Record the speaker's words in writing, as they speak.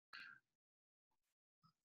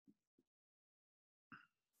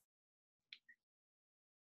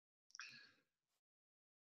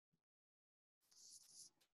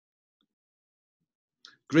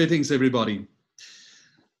Greetings, everybody.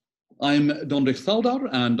 I'm Dondrik Veldar,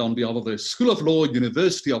 and on behalf of the School of Law,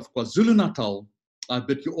 University of KwaZulu-Natal, I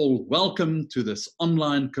bid you all welcome to this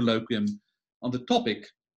online colloquium on the topic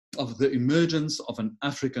of the emergence of an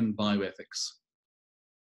African bioethics.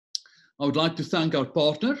 I would like to thank our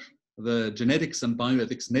partner, the Genetics and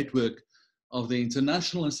Bioethics Network of the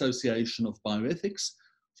International Association of Bioethics,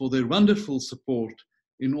 for their wonderful support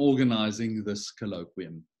in organizing this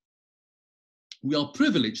colloquium. We are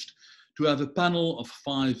privileged to have a panel of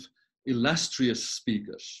 5 illustrious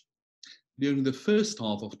speakers. During the first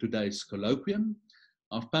half of today's colloquium,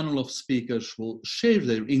 our panel of speakers will share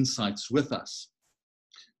their insights with us.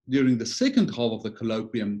 During the second half of the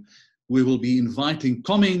colloquium, we will be inviting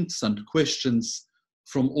comments and questions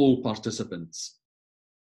from all participants.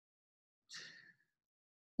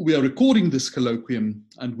 We are recording this colloquium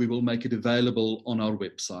and we will make it available on our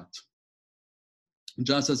website.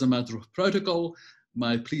 Just as a matter of protocol,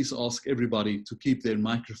 may I please ask everybody to keep their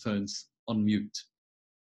microphones on mute.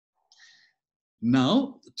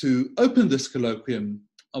 Now, to open this colloquium,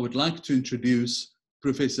 I would like to introduce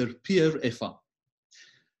Professor Pierre Effa.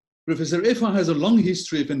 Professor Effa has a long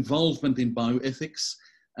history of involvement in bioethics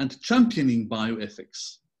and championing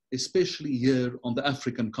bioethics, especially here on the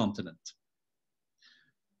African continent.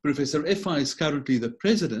 Professor Effa is currently the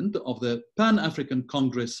president of the Pan-African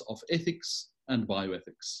Congress of Ethics and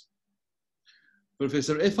Bioethics.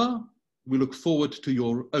 Professor Effa, we look forward to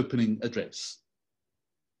your opening address.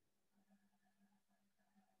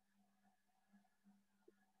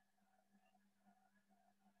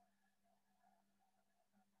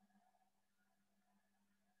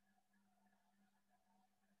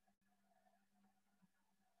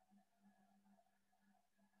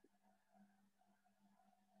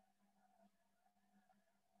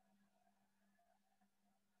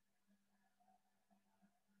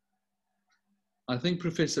 I think,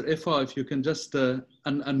 Professor Effa, if you can just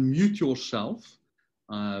unmute yourself.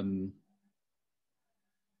 All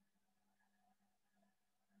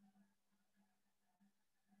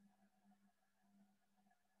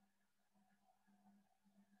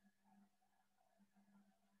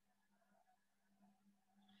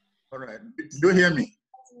right. Do you hear me?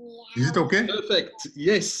 Is it okay? Perfect.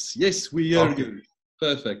 Yes, yes, we hear you.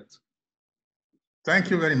 Perfect. Thank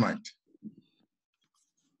you very much.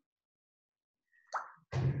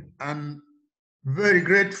 I'm very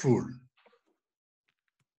grateful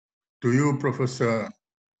to you, Professor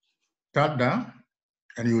Tada,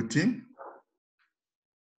 and your team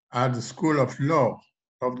at the School of Law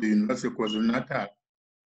of the University of KwaZulu-Natal,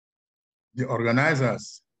 the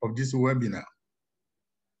organizers of this webinar,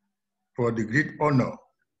 for the great honor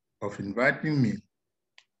of inviting me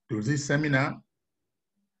to this seminar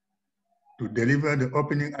to deliver the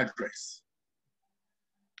opening address.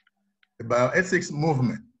 The bioethics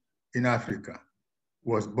movement in Africa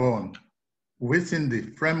was born within the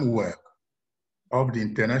framework of the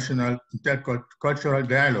international intercultural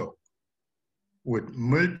dialogue with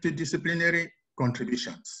multidisciplinary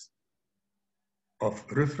contributions of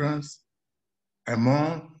reference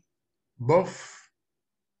among both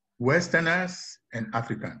Westerners and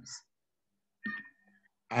Africans.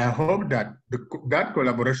 I hope that that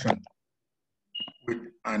collaboration with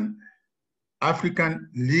an African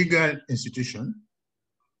legal institution,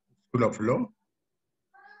 School of Law,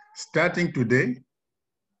 starting today,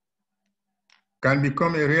 can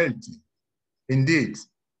become a reality. Indeed,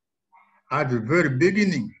 at the very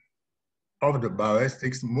beginning of the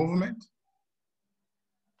bioethics movement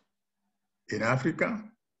in Africa,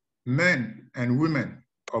 men and women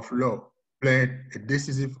of law played a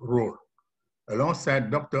decisive role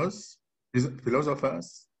alongside doctors,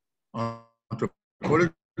 philosophers,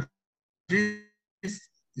 anthropologists,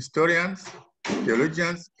 historians,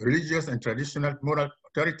 theologians, religious and traditional moral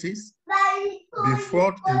authorities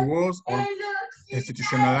before it was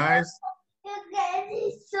institutionalized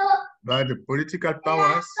by the political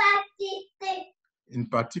powers, in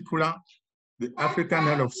particular the African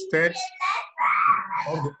head of state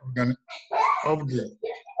of the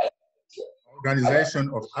Organization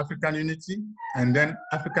of African Unity and then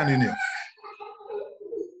African Union.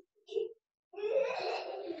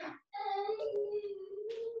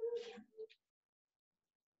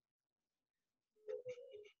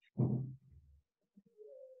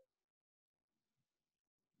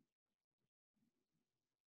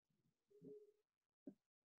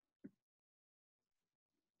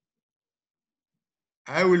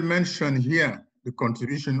 I will mention here the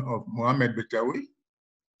contribution of Mohamed Betawi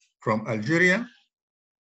from Algeria,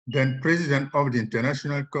 then President of the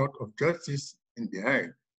International Court of Justice in The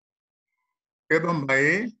Hague. Keba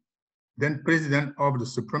Mbaye, then President of the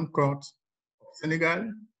Supreme Court of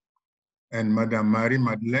Senegal, and Madame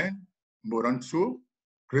Marie-Madeleine Moranso,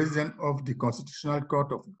 President of the Constitutional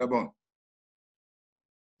Court of Gabon.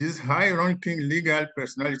 These high-ranking legal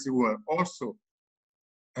personalities were also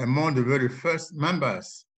among the very first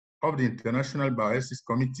members of the International Bioethics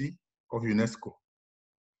Committee of UNESCO,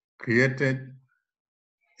 created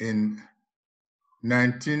in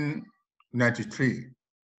 1993.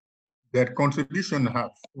 Their contribution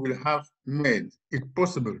will have made it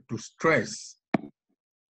possible to stress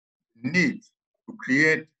the need to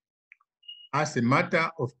create, as a matter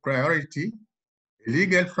of priority, a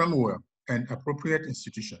legal framework and appropriate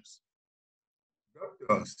institutions.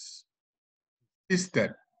 Doctors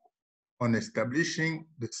insisted on establishing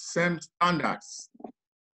the same standards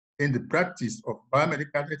in the practice of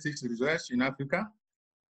biomedical ethics research in Africa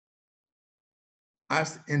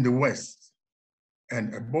as in the West,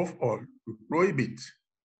 and above all, to prohibit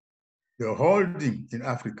the holding in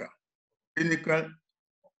Africa clinical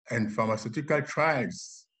and pharmaceutical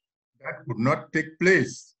trials that would not take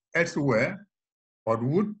place elsewhere or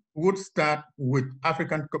would start with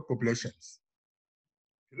African populations.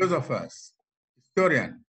 Philosophers,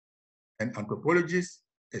 historians, and anthropologists,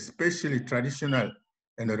 especially traditional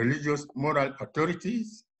and religious moral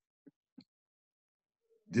authorities,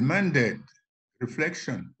 demanded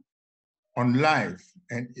reflection on life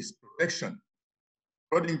and its protection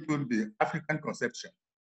according to the African conception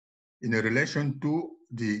in relation to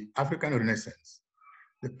the African Renaissance.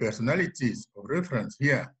 The personalities of reference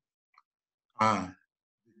here are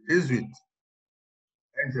the Jesuit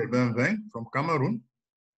Angel Benvin from Cameroon,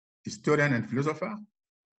 historian and philosopher,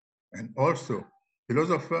 and also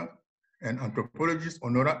philosopher and anthropologist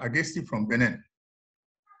Honora Agesti from Benin.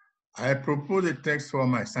 I propose a text for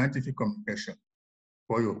my scientific communication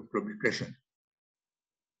for your publication.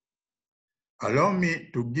 Allow me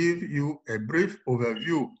to give you a brief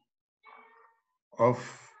overview of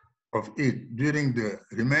it during the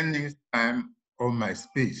remaining time of my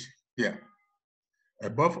speech here.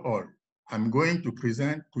 Above all, I'm going to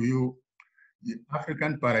present to you the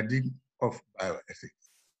African paradigm of bioethics.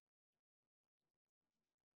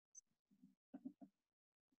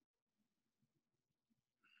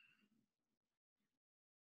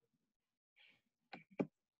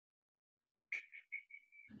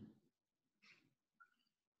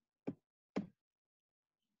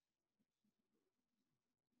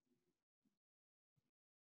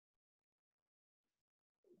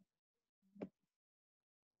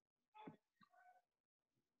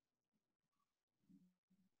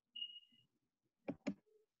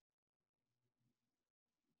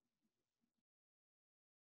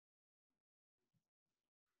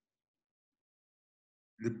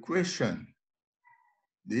 The question,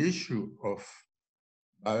 the issue of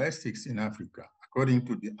bioethics in Africa, according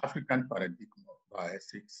to the African paradigm of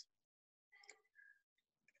bioethics,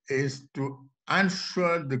 is to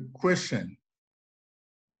answer the question,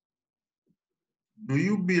 do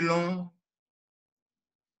you belong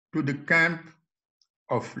to the camp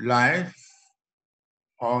of life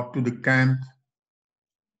or to the camp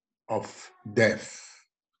of death?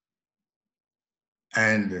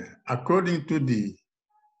 And according to the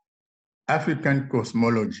African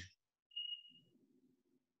cosmology,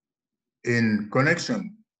 in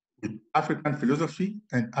connection with African philosophy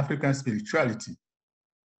and African spirituality,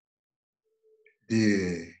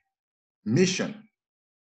 the mission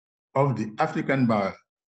of the African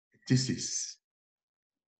bioethicists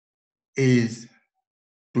is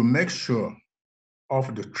to make sure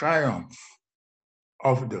of the triumph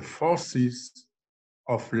of the forces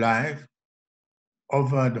of life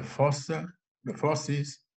over the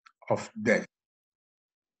forces of death.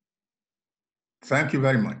 Thank you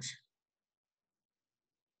very much.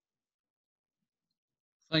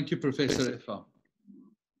 Thank you, Professor Effa.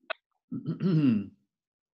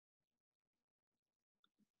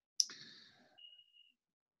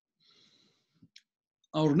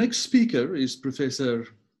 Our next speaker is Professor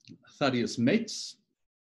Thaddeus Metz.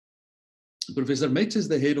 Professor Metz is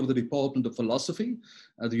the head of the Department of Philosophy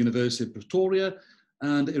at the University of Pretoria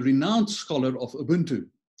and a renowned scholar of Ubuntu.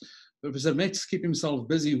 Professor Metz keeps himself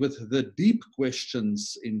busy with the deep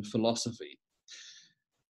questions in philosophy.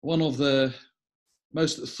 One of the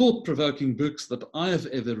most thought-provoking books that I have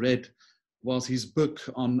ever read was his book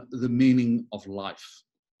on the meaning of life.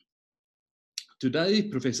 Today,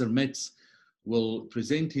 Professor Metz will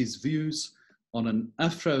present his views on an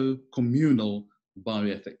Afro-communal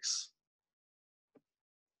bioethics.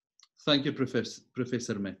 Thank you,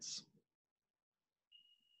 Professor Metz.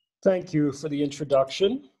 Thank you for the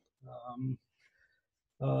introduction.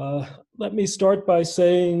 Let me start by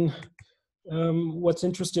saying what's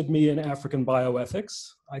interested me in African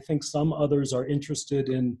bioethics. I think some others are interested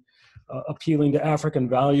in appealing to African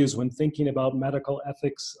values when thinking about medical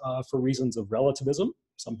ethics for reasons of relativism.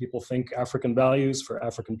 Some people think African values for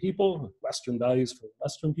African people, Western values for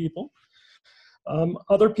Western people.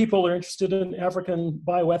 Other people are interested in African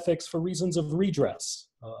bioethics for reasons of redress.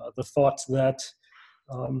 The thought that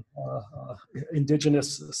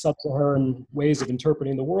indigenous sub-Saharan ways of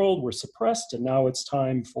interpreting the world were suppressed, and now it's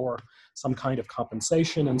time for some kind of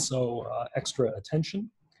compensation, and so extra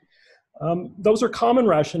attention. Those are common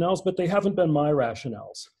rationales, but they haven't been my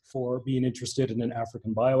rationales for being interested in an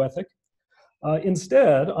African bioethic.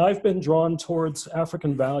 Instead, I've been drawn towards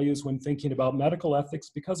African values when thinking about medical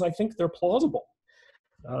ethics because I think they're plausible.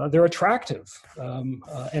 They're attractive and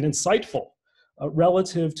insightful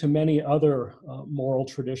relative to many other moral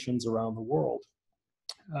traditions around the world.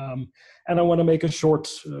 And I want to make a short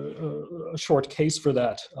case for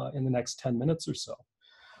that in the next 10 minutes or so.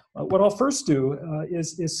 What I'll first do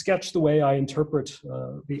is sketch the way I interpret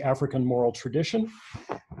the African moral tradition.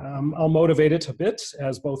 I'll motivate it a bit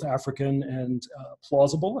as both African and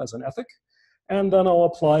plausible as an ethic, and then I'll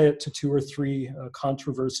apply it to 2 or 3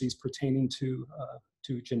 controversies pertaining to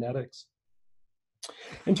genetics.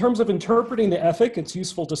 In terms of interpreting the ethic, it's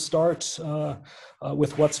useful to start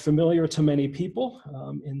with what's familiar to many people.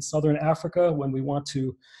 In Southern Africa, when we want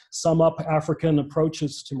to sum up African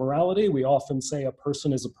approaches to morality, we often say a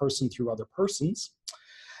person is a person through other persons.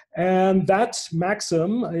 And that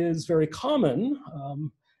maxim is very common,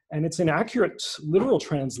 and it's an accurate literal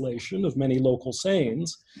translation of many local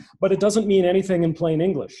sayings, but it doesn't mean anything in plain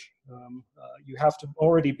English. You have to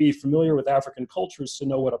already be familiar with African cultures to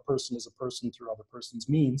know what a person is a person through other persons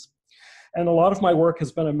means. And a lot of my work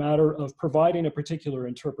has been a matter of providing a particular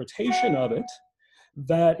interpretation of it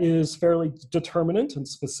that is fairly determinate and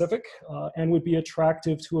specific and would be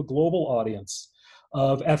attractive to a global audience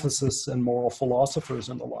of ethicists and moral philosophers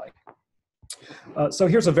and the like. So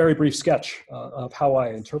here's a very brief sketch of how I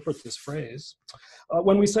interpret this phrase.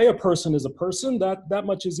 When we say a person is a person, that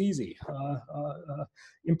much is easy.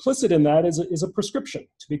 Implicit in that is a prescription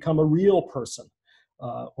to become a real person,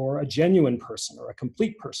 or a genuine person, or a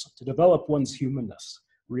complete person, to develop one's humanness,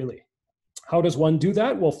 really. How does one do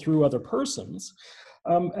that? Well, through other persons,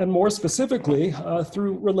 and more specifically,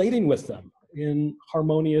 through relating with them in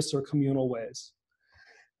harmonious or communal ways.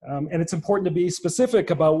 And it's important to be specific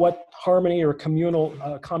about what harmony or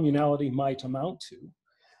communality might amount to.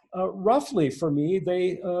 Roughly, for me,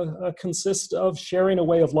 they consist of sharing a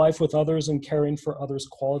way of life with others and caring for others'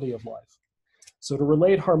 quality of life. So to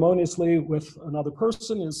relate harmoniously with another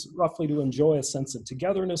person is roughly to enjoy a sense of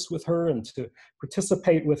togetherness with her and to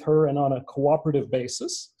participate with her and on a cooperative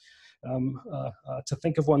basis. To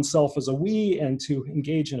think of oneself as a we and to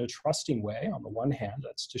engage in a trusting way. On the one hand,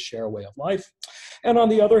 that's to share a way of life. And on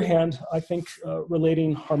the other hand, I think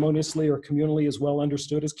relating harmoniously or communally is well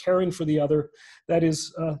understood as caring for the other, that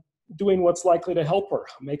is doing what's likely to help her,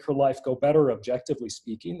 make her life go better, objectively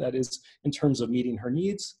speaking, that is in terms of meeting her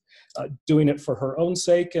needs, doing it for her own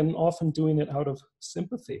sake, and often doing it out of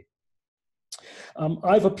sympathy.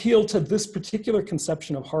 I've appealed to this particular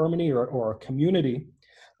conception of harmony or community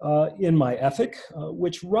in my ethic,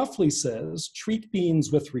 which roughly says, treat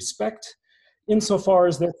beings with respect insofar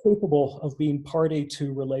as they're capable of being party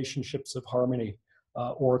to relationships of harmony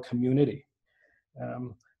or community.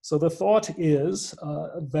 So the thought is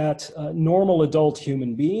that normal adult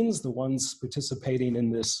human beings, the ones participating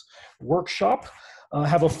in this workshop,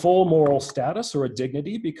 have a full moral status or a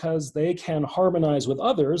dignity because they can harmonize with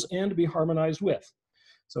others and be harmonized with.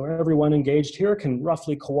 So everyone engaged here can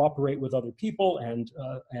roughly cooperate with other people and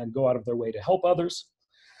go out of their way to help others.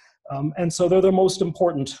 And so they're the most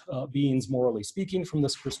important beings, morally speaking, from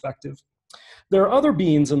this perspective. There are other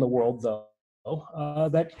beings in the world, though,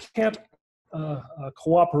 that can't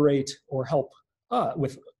cooperate or help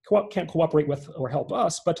can't cooperate with or help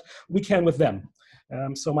us, but we can with them.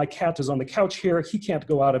 So my cat is on the couch here. He can't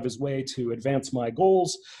go out of his way to advance my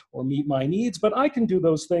goals or meet my needs, but I can do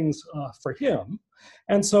those things for him.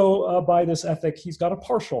 And so by this ethic, he's got a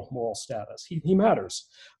partial moral status. He matters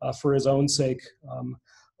for his own sake.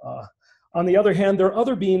 On the other hand, there are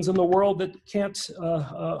other beings in the world that can't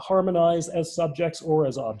harmonize as subjects or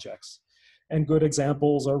as objects. And good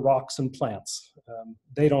examples are rocks and plants.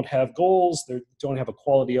 They don't have goals, they don't have a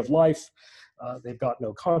quality of life, they've got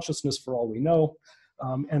no consciousness for all we know,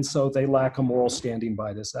 and so they lack a moral standing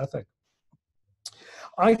by this ethic.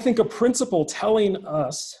 I think a principle telling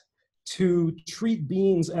us to treat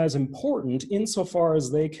beings as important insofar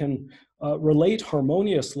as they can relate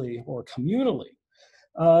harmoniously or communally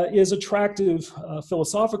is attractive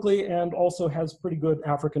philosophically and also has pretty good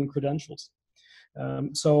African credentials.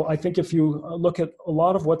 So I think if you look at a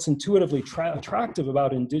lot of what's intuitively attractive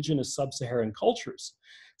about indigenous sub-Saharan cultures,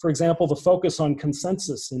 for example, the focus on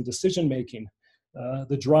consensus in decision-making,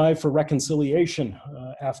 the drive for reconciliation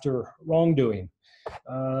after wrongdoing,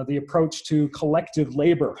 the approach to collective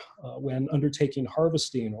labor when undertaking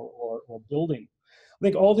harvesting or building. I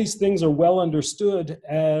think all these things are well understood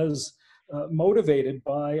as motivated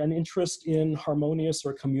by an interest in harmonious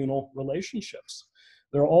or communal relationships.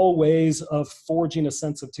 They're all ways of forging a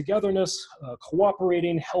sense of togetherness,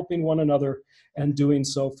 cooperating, helping one another, and doing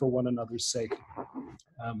so for one another's sake.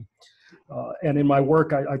 And in my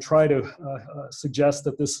work, I try to suggest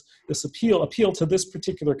that this appeal to this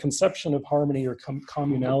particular conception of harmony or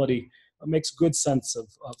communality makes good sense of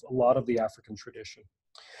a lot of the African tradition.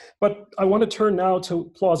 But I want to turn now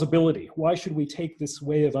to plausibility. Why should we take this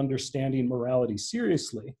way of understanding morality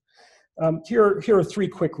seriously? Here are three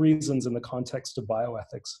quick reasons in the context of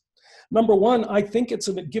bioethics. Number one, I think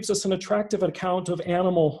it gives us an attractive account of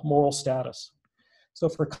animal moral status. So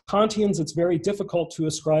for Kantians, it's very difficult to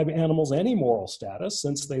ascribe animals any moral status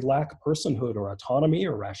since they lack personhood or autonomy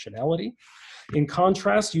or rationality. In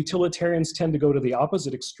contrast, utilitarians tend to go to the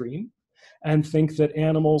opposite extreme and think that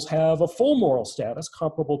animals have a full moral status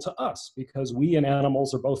comparable to us because we and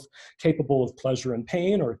animals are both capable of pleasure and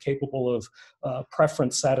pain or capable of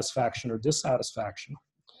preference, satisfaction, or dissatisfaction.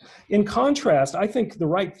 In contrast, I think the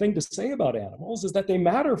right thing to say about animals is that they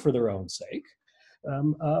matter for their own sake,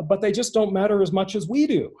 but they just don't matter as much as we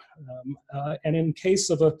do. And in case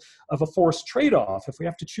of a forced trade-off, if we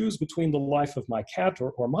have to choose between the life of my cat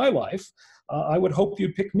or my life, I would hope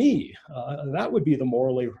you'd pick me. That would be the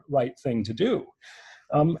morally right thing to do.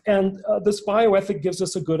 And this bioethic gives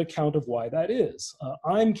us a good account of why that is.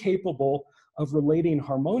 I'm capable of relating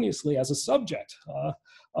harmoniously as a subject,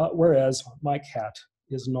 whereas my cat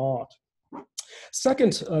is not.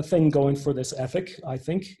 Second thing going for this ethic, I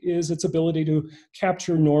think, is its ability to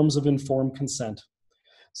capture norms of informed consent.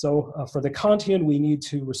 So for the Kantian, we need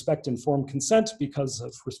to respect informed consent because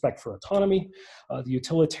of respect for autonomy. The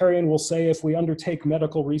utilitarian will say if we undertake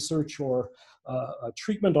medical research or a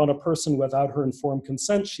treatment on a person without her informed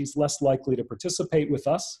consent, she's less likely to participate with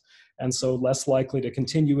us, and so less likely to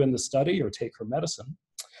continue in the study or take her medicine.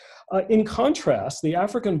 In contrast, the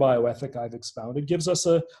African bioethic I've expounded gives us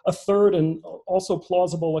a third and also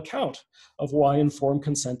plausible account of why informed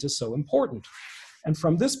consent is so important. And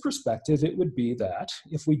from this perspective, it would be that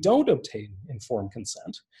if we don't obtain informed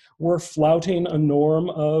consent, we're flouting a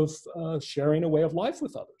norm of sharing a way of life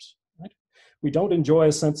with others. Right? We don't enjoy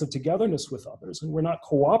a sense of togetherness with others, and we're not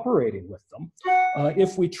cooperating with them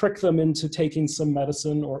if we trick them into taking some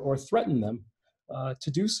medicine or threaten them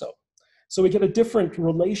to do so. So we get a different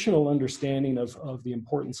relational understanding of the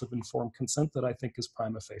importance of informed consent that I think is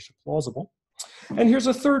prima facie plausible. And here's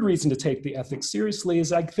a third reason to take the ethics seriously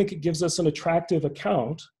is I think it gives us an attractive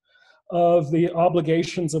account of the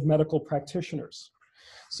obligations of medical practitioners.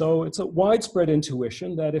 So it's a widespread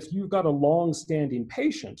intuition that if you've got a long-standing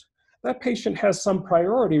patient, that patient has some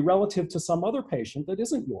priority relative to some other patient that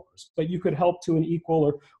isn't yours, but you could help to an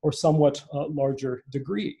equal or somewhat larger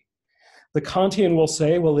degree. The Kantian will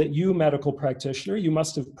say, well, that you, medical practitioner, you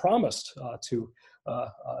must have promised to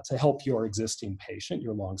help your existing patient,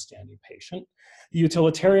 your longstanding patient. The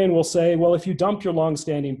utilitarian will say, well, if you dump your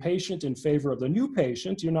longstanding patient in favor of the new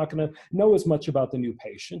patient, you're not going to know as much about the new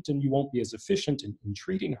patient and you won't be as efficient in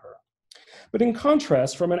treating her. But in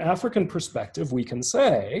contrast, from an African perspective, we can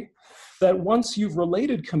say that once you've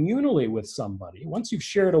related communally with somebody, once you've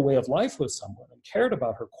shared a way of life with someone and cared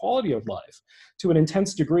about her quality of life to an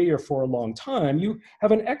intense degree or for a long time, you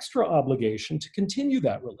have an extra obligation to continue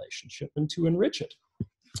that relationship and to enrich it.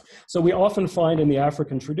 So we often find in the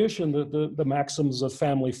African tradition the maxims of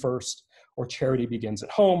family first or charity begins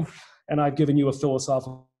at home, and I've given you a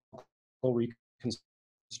philosophical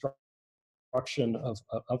reconstruction of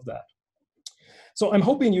that. So I'm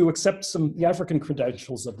hoping you accept the African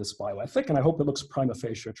credentials of this bioethic, and I hope it looks prima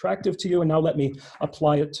facie attractive to you. And now let me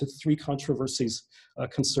apply it to three controversies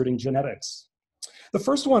concerning genetics. The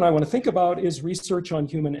first one I want to think about is research on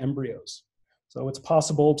human embryos. So it's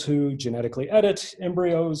possible to genetically edit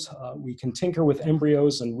embryos. We can tinker with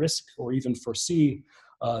embryos and risk or even foresee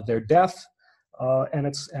their death. And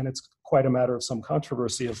it's quite a matter of some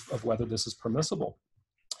controversy of whether this is permissible.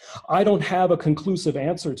 I don't have a conclusive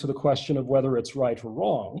answer to the question of whether it's right or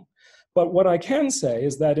wrong, but what I can say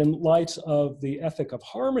is that in light of the ethic of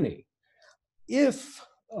harmony, if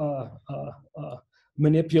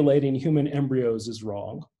manipulating human embryos is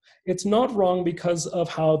wrong, It's not wrong because of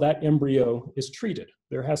how that embryo is treated.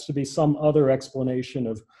 There has to be some other explanation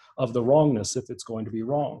of the wrongness if it's going to be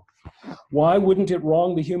wrong. Why wouldn't it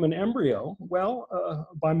wrong the human embryo? Well,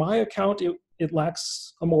 by my account, it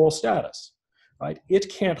lacks a moral status, right? It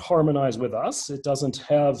can't harmonize with us. It doesn't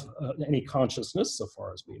have any consciousness, so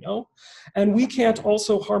far as we know. And we can't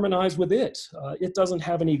also harmonize with it. It doesn't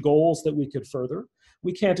have any goals that we could further.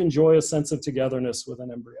 We can't enjoy a sense of togetherness with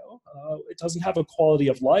an embryo. It doesn't have a quality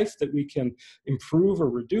of life that we can improve or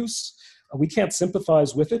reduce. We can't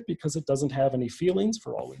sympathize with it because it doesn't have any feelings,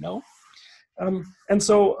 for all we know. And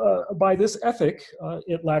so by this ethic,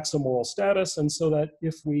 it lacks a moral status, and so that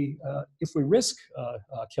if we risk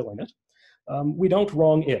killing it, we don't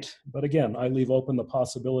wrong it. But again, I leave open the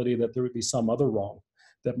possibility that there would be some other wrong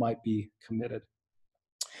that might be committed.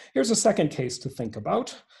 Here's a second case to think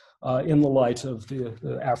about in the light of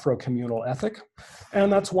the Afro-communal ethic,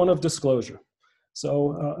 and that's one of disclosure.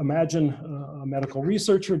 So imagine a medical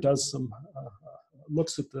researcher does some,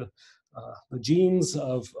 looks at the genes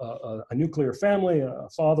of a nuclear family, a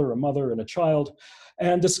father, a mother, and a child,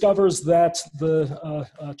 and discovers that the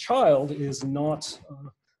child is not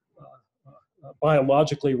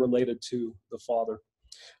biologically related to the father,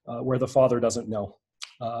 where the father doesn't know.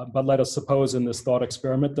 But let us suppose in this thought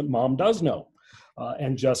experiment that mom does know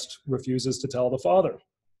and just refuses to tell the father.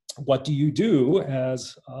 What do you do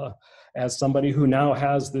as somebody who now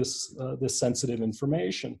has this sensitive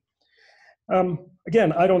information?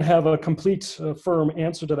 Again, I don't have a complete firm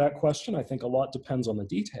answer to that question. I think a lot depends on the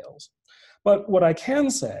details. But what I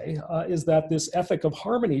can say is that this ethic of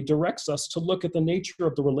harmony directs us to look at the nature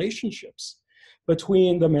of the relationships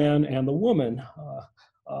between the man and the woman,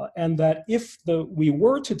 and that if we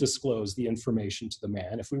were to disclose the information to the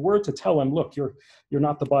man, if we were to tell him, look, you're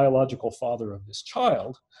not the biological father of this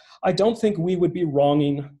child, I don't think we would be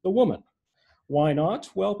wronging the woman. Why not?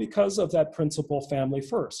 Well, because of that principle, family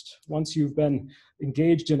first. Once you've been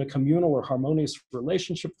engaged in a communal or harmonious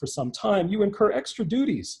relationship for some time, you incur extra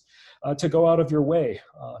duties to go out of your way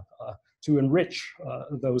to enrich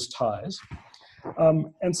those ties.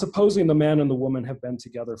 And supposing the man and the woman have been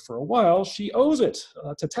together for a while, she owes it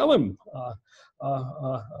to tell him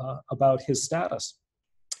about his status.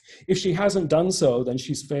 If she hasn't done so, then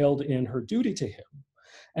she's failed in her duty to him.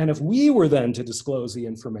 And if we were then to disclose the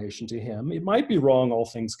information to him, it might be wrong, all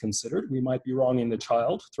things considered. We might be wronging the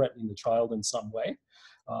child, threatening the child in some way,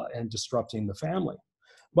 and disrupting the family.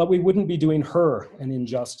 But we wouldn't be doing her an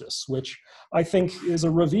injustice, which I think is a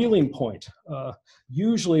revealing point.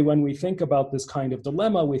 Usually when we think about this kind of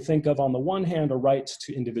dilemma, we think of, on the one hand, a right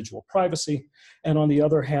to individual privacy, and on the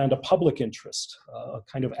other hand, a public interest, a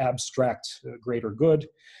kind of abstract greater good.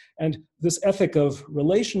 And this ethic of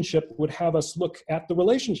relationship would have us look at the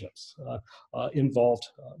relationships involved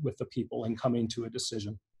with the people in coming to a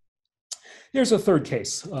decision. Here's a third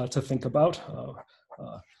case to think about.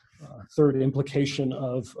 Third implication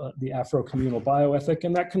of the Afro-communal bioethic,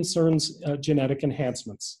 and that concerns genetic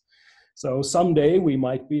enhancements. So someday we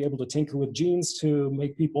might be able to tinker with genes to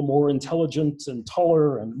make people more intelligent and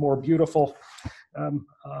taller and more beautiful.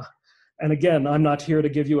 And again, I'm not here to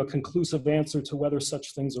give you a conclusive answer to whether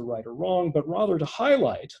such things are right or wrong, but rather to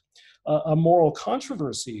highlight a moral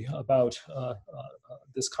controversy about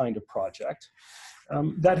this kind of project.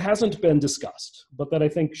 That hasn't been discussed, but that I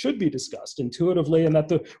think should be discussed intuitively, and that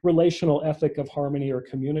the relational ethic of harmony or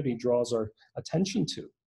community draws our attention to.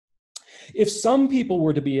 If some people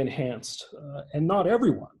were to be enhanced, and not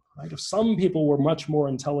everyone, right? If some people were much more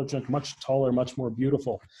intelligent, much taller, much more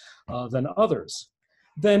beautiful than others,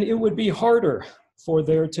 then it would be harder for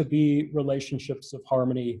there to be relationships of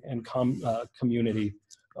harmony and community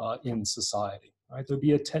in society. Right?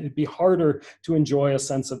 It'd be harder to enjoy a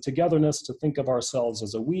sense of togetherness, to think of ourselves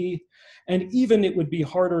as a we, and even it would be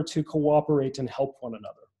harder to cooperate and help one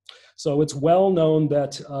another. So it's well known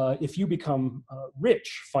that if you become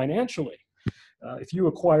rich financially, if you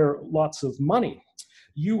acquire lots of money,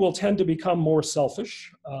 you will tend to become more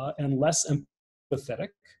selfish and less empathetic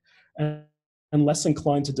and less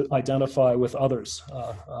inclined to identify with others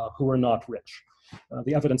who are not rich.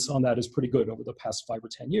 The evidence on that is pretty good over the past 5 or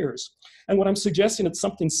 10 years. And what I'm suggesting is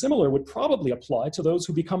something similar would probably apply to those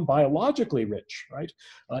who become biologically rich, right?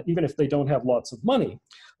 Even if they don't have lots of money.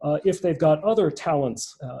 If they've got other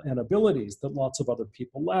talents and abilities that lots of other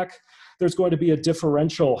people lack, there's going to be a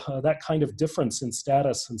differential, that kind of difference in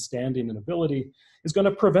status and standing and ability is going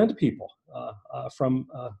to prevent people from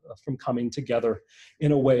coming together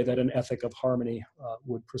in a way that an ethic of harmony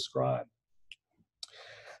would prescribe.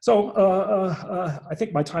 So I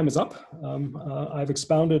think my time is up. I've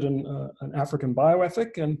expounded an African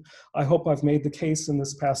bioethic, and I hope I've made the case in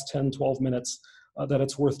this past 10, 12 minutes that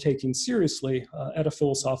it's worth taking seriously at a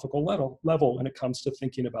philosophical level when it comes to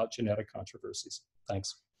thinking about genetic controversies.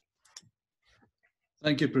 Thanks.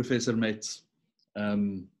 Thank you, Professor Metz. I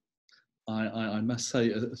must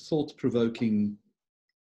say, a thought-provoking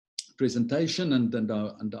presentation,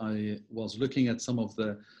 and I was looking at some of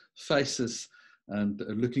the faces and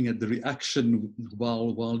looking at the reaction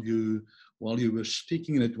while you were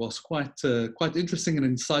speaking, and it was quite interesting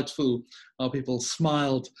and insightful how people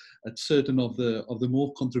smiled at certain of the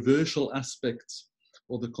more controversial aspects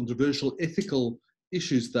or the controversial ethical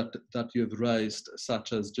issues that you have raised,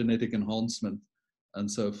 such as genetic enhancement and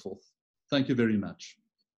so forth. Thank you very much.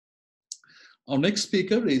 Our next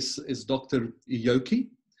speaker is Dr. Iyoki.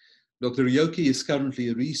 Dr. Iyoki is currently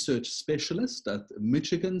a research specialist at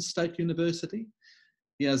Michigan State University.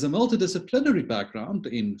 He has a multidisciplinary background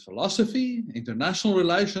in philosophy, international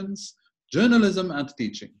relations, journalism, and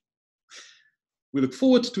teaching. We look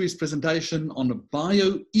forward to his presentation on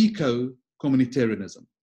bio-eco-communitarianism.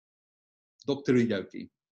 Dr. Iyoki.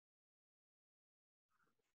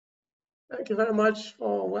 Thank you very much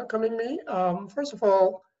for welcoming me. First of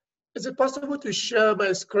all, is it possible to share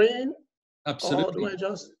my screen? Absolutely. Or do I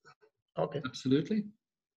just, okay. Absolutely.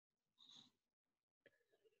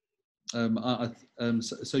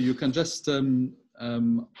 So you can just,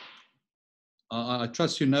 I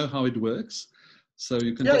trust you know how it works. So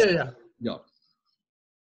you can Yeah.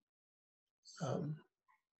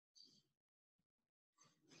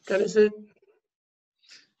 Can you see it?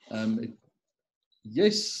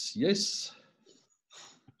 Yes.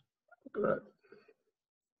 Good.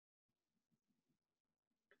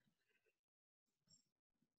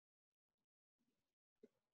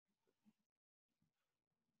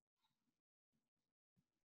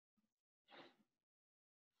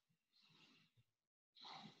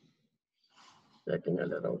 Taking a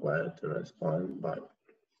little while to respond, but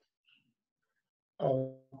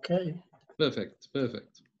okay. Perfect.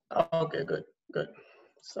 Okay, good.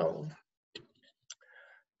 So,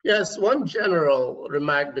 yes, one general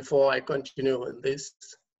remark before I continue with this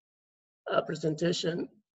presentation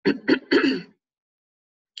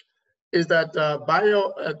is that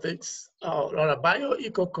bioethics, or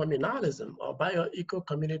bioeco-communalism or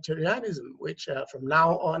bioeco-communitarianism, which from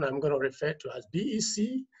now on I'm going to refer to as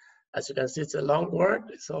BEC. As you can see, it's a long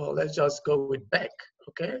word, so let's just go with BEC,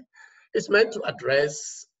 okay? It's meant to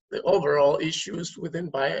address the overall issues within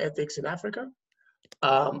bioethics in Africa.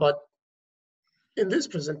 But in this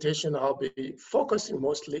presentation, I'll be focusing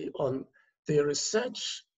mostly on the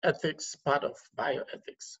research ethics part of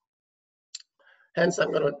bioethics. Hence,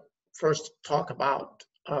 I'm going to first talk about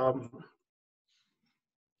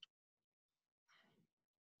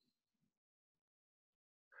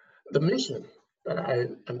the mission that I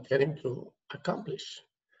am getting to accomplish.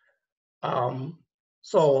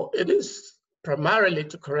 So it is primarily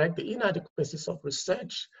to correct the inadequacies of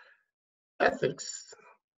research ethics.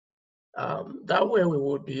 That way we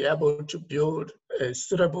would be able to build a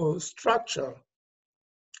suitable structure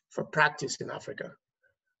for practice in Africa.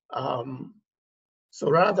 So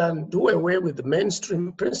rather than do away with the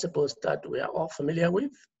mainstream principles that we are all familiar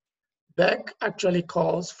with, BEC actually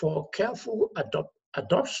calls for careful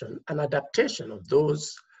adoption and adaptation of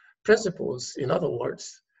those principles, in other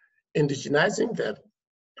words, indigenizing them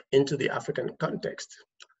into the African context.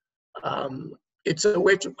 It's a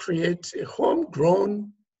way to create a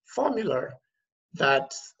homegrown formula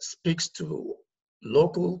that speaks to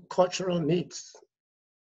local cultural needs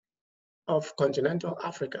of continental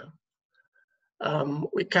Africa.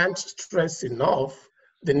 We can't stress enough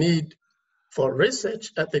the need for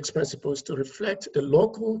research ethics principles to reflect the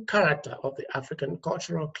local character of the African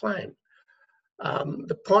cultural climate.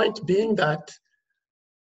 The point being that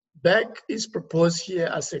BEC is proposed here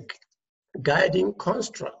as a guiding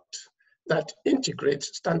construct that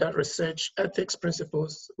integrates standard research ethics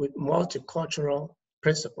principles with multicultural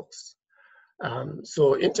principles.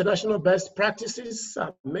 So international best practices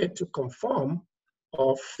are made to conform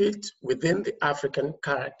or fit within the African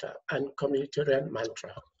character and communitarian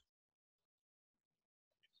mantra.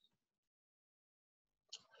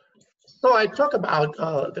 So I talk about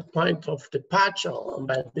the point of departure, and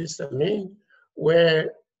by this I mean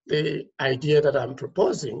where the idea that I'm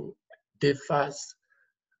proposing differs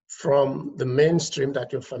from the mainstream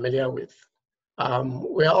that you're familiar with.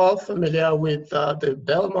 We're all familiar with the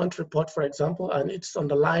Belmont report, for example, and its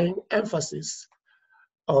underlying emphasis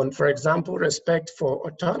on, for example, respect for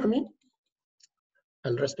autonomy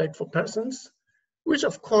and respect for persons, which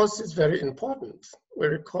of course is very important. We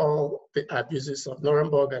recall the abuses of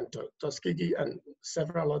Nuremberg and Tuskegee and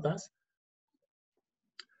several others.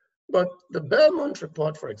 But the Belmont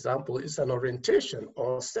report, for example, is an orientation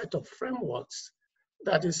or set of frameworks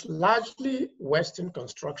that is largely Western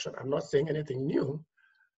construction. I'm not saying anything new,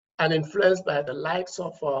 and influenced by the likes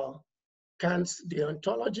of Kant's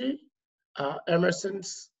deontology,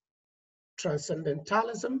 Emerson's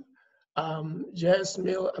transcendentalism, J.S.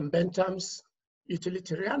 Mill and Bentham's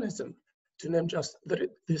utilitarianism, to name just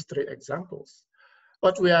these three examples.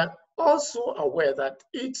 But we are also aware that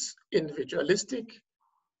its individualistic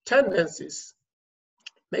tendencies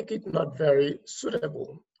make it not very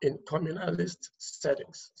suitable in communalist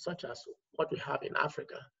settings, such as what we have in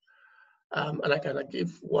Africa. And I can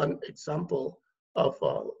give one example of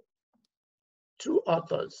two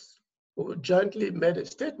authors who jointly made a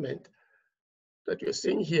statement that you're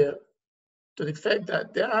seeing here, to the fact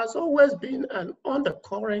that there has always been an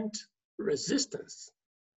undercurrent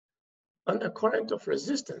of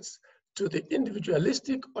resistance to the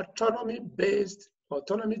individualistic,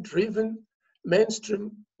 autonomy-driven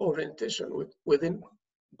mainstream orientation within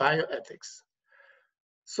bioethics.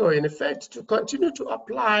 So in effect, to continue to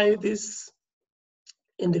apply this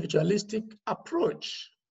individualistic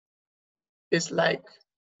approach is like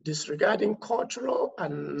disregarding cultural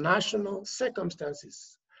and national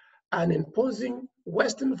circumstances and imposing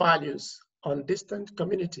Western values on distant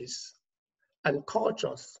communities and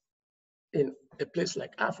cultures in a place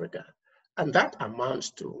like Africa. And that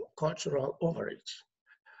amounts to cultural overreach,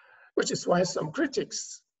 which is why some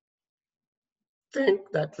critics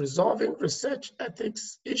think that resolving research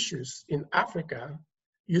ethics issues in Africa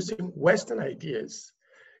using Western ideas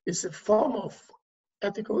is a form of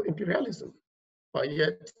ethical imperialism, or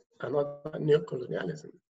yet another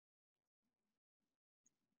neocolonialism.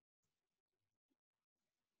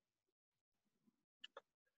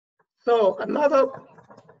 So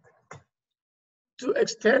to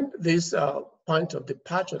extend this point of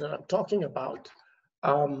departure that I'm talking about,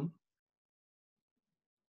 I'm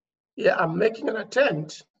making an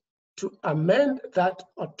attempt to amend that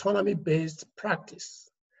autonomy-based practice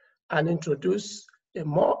and introduce a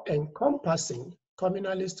more encompassing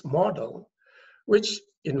communalist model, which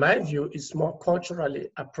in my view is more culturally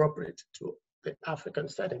appropriate to the African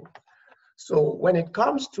setting. So when it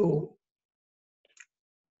comes to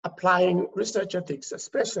applying research ethics,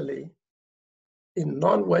 especially in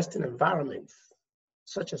non-Western environments,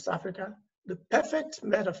 such as Africa, the perfect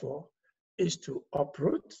metaphor is to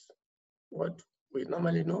uproot what we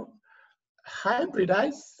normally know,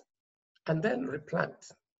 hybridize, and then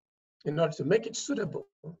replant in order to make it suitable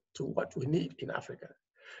to what we need in Africa.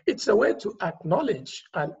 It's a way to acknowledge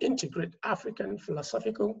and integrate African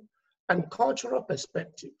philosophical and cultural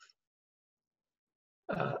perspective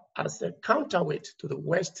as a counterweight to the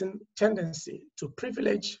Western tendency to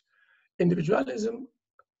privilege individualism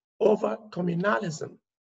over communalism,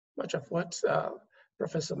 much of what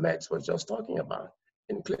Professor Metz was just talking about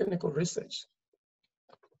in clinical research.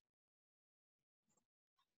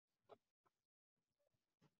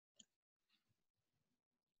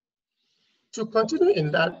 To continue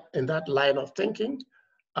in that line of thinking,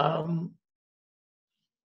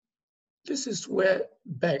 this is where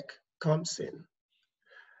Beck comes in.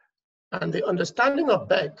 And the understanding of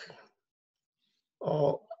Beck,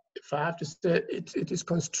 or if I have to say, it is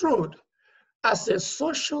construed as a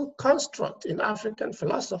social construct in African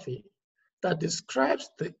philosophy that describes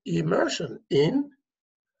the immersion in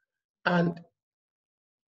and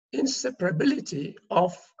inseparability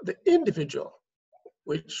of the individual,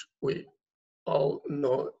 which we all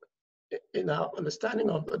know in our understanding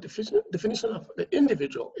of the definition of the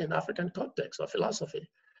individual in African context or philosophy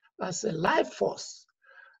as a life force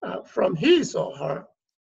from his or her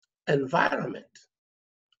environment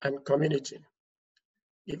and community,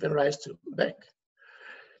 giving rise to Beck.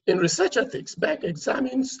 In research ethics, Beck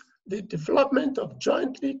examines the development of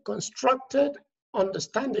jointly constructed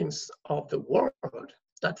understandings of the world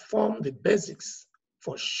that form the basics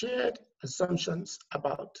for shared assumptions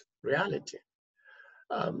about reality.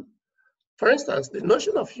 For instance, the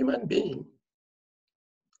notion of human being,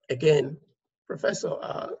 again, Professor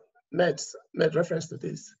Metz made reference to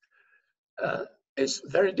this, is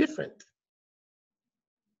very different.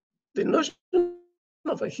 The notion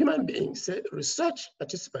of a human being, say, research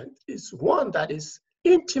participant, is one that is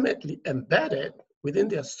intimately embedded within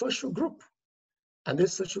their social group. And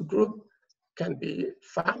this social group can be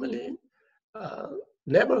family,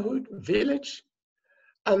 neighborhood, village,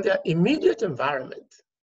 and their immediate environment,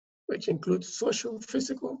 which includes social,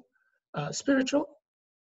 physical, spiritual,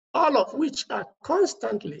 all of which are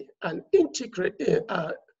constantly and intricately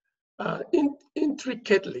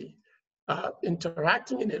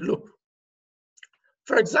interacting in a loop.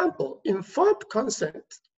 For example, informed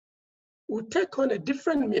consent would take on a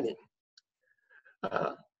different meaning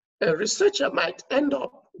a researcher might end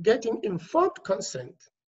up getting informed consent,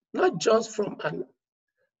 not just from an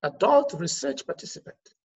adult research participant,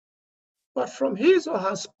 but from his or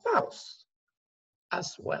her spouse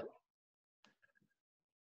as well.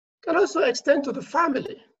 It can also extend to the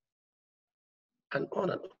family, and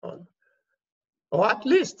on and on. Or at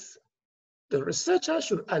least the researcher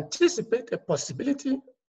should anticipate a possibility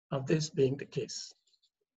of this being the case.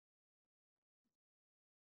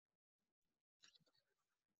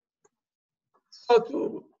 So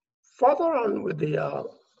to further on with the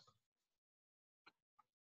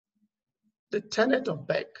tenet of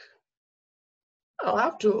Beck, I'll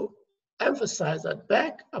have to emphasize that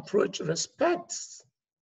Beck approach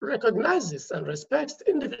recognizes and respects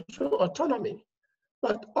individual autonomy,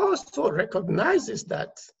 but also recognizes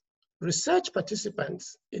that research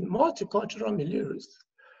participants in multicultural milieux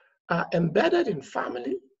are embedded in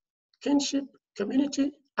family, kinship,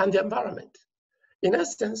 community, and the environment. In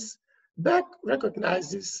essence, Beck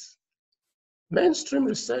recognizes mainstream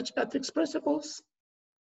research ethics principles,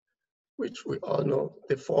 which we all know,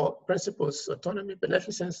 the four principles: autonomy,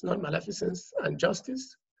 beneficence, non-maleficence, and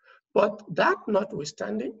justice. But that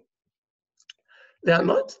notwithstanding,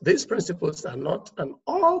 these principles are not an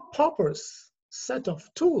all-purpose set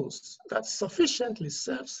of tools that sufficiently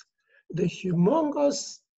serves the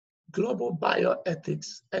humongous global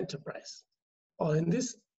bioethics enterprise, or in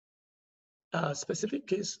this specific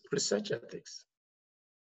case, research ethics.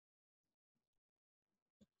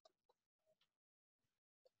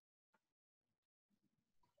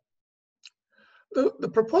 The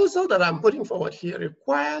proposal that I'm putting forward here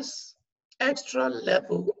requires extra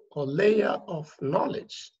level or layer of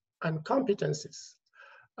knowledge and competencies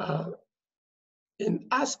in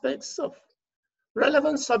aspects of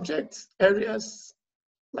relevant subject areas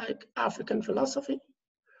like African philosophy,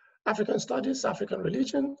 African studies, African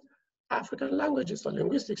religion, African languages or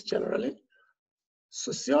linguistics generally,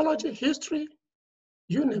 sociology, history,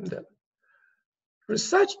 you name them.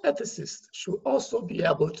 Research ethicists should also be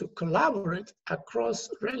able to collaborate across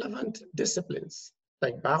relevant disciplines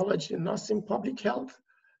like biology, nursing, public health.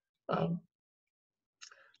 And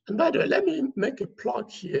by the way, let me make a plug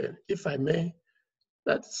here, if I may,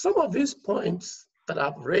 that some of these points that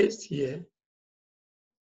I've raised here,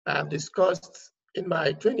 I've discussed in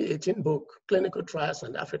my 2018 book, Clinical Trials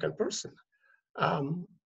and African Person.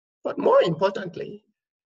 But more importantly,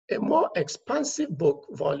 a more expansive book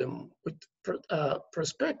volume with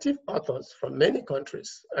prospective authors from many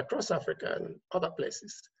countries across Africa and other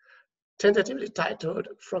places, tentatively titled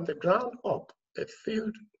From the Ground Up, a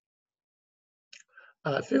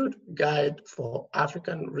field guide for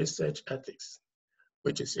African research ethics,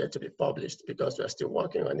 which is yet to be published because we're still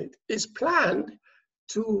working on it, is planned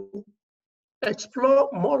to explore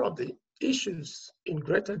more of the issues in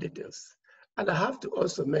greater details. And I have to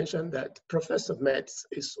also mention that Professor Metz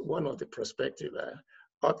is one of the prospective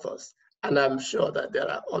authors. And I'm sure that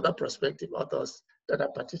there are other prospective authors that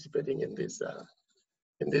are participating in this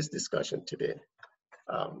discussion today.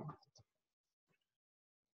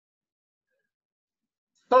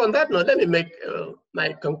 So on that note, let me make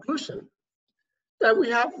my conclusion that we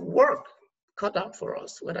have work cut out for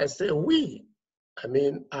us. When I say we, I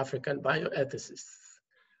mean African bioethicists.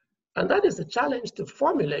 And that is the challenge to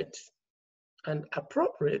formulate an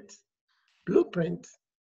appropriate blueprint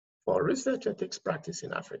for research ethics practice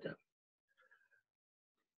in Africa.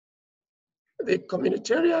 The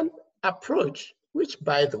communitarian approach, which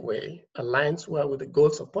by the way, aligns well with the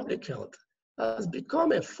goals of public health, has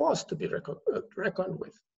become a force to be reckoned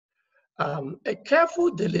with. A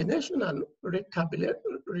careful delineation and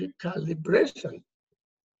recalibration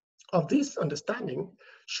of this understanding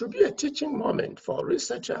should be a teaching moment for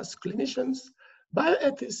researchers, clinicians,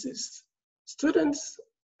 bioethicists, students,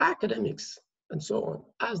 academics, and so on,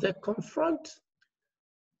 as they confront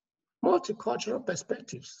multicultural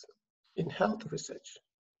perspectives in health research.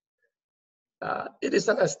 It is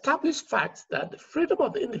an established fact that the freedom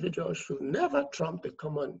of the individual should never trump the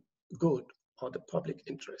common good or the public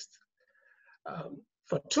interest.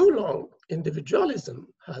 For too long, individualism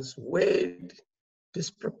has weighed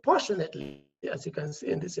disproportionately, as you can see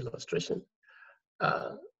in this illustration,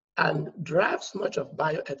 and drives much of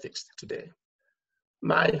bioethics today.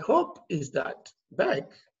 My hope is that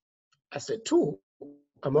Beck, as a tool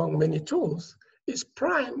among many tools, is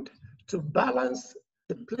primed to balance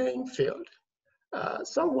the playing field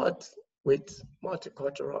somewhat with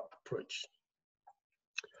multicultural approach.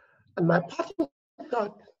 And my parting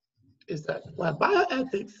thought is that while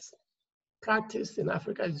bioethics practice in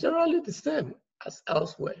Africa is generally the same as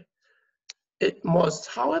elsewhere, it must,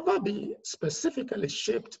 however, be specifically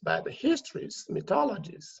shaped by the histories,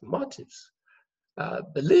 mythologies, motives,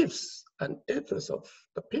 beliefs and ethos of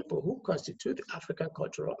the people who constitute the African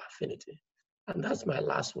cultural affinity. And that's my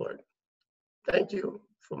last word. Thank you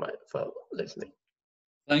for listening.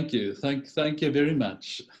 Thank you. Thank you very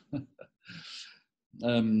much.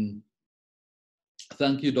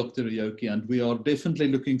 Thank you, Dr. Ryoki, and we are definitely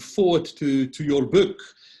looking forward to your book.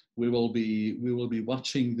 We will be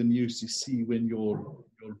watching the news to see when your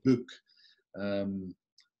book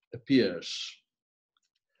appears.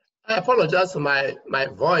 I apologize for my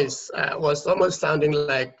voice. Was almost sounding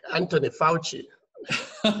like Anthony Fauci.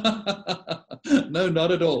 No,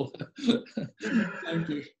 not at all. Thank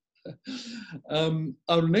you.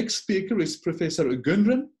 Our next speaker is Professor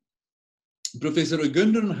Ogundren. Professor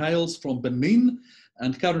Ogundren hails from Benin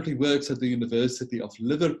and currently works at the University of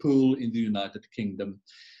Liverpool in the United Kingdom.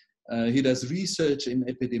 He does research in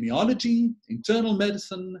epidemiology, internal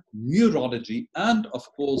medicine, neurology, and of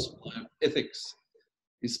course, bioethics.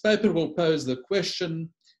 His paper will pose the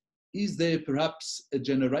question, is there perhaps a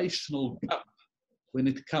generational gap when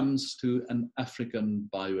it comes to an African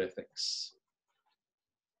bioethics?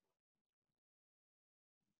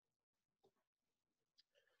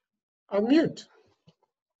 Unmute.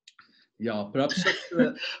 Yeah, perhaps.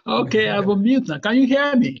 Okay, I will mute now. Can you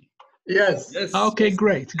hear me? Yes. Yes. Okay, Yes.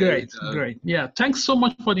 great. Yeah, thanks so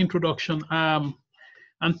much for the introduction. And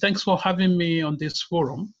thanks for having me on this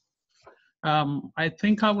forum. I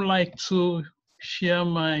think I would like to share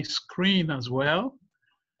my screen as well,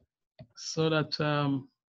 so that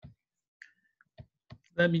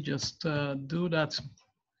let me just do that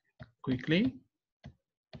quickly.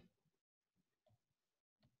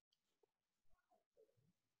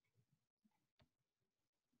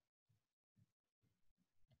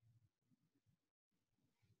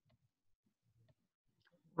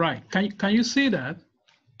 Right, can you see that?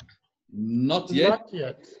 Not yet. Not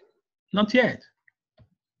yet. Not yet.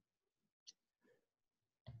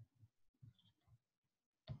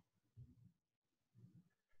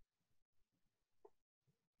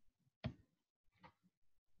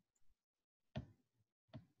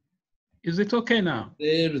 Is it okay now?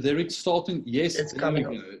 There it's starting. Yes, It's coming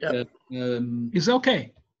up. Yep. Is it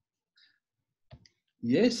okay?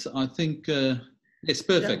 Yes, I think, yes,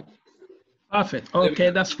 perfect. Yep. Perfect. Okay,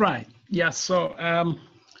 that's right. Yeah, so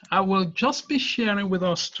I will just be sharing with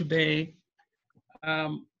us today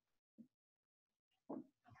our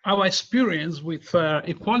experience with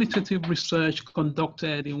a qualitative research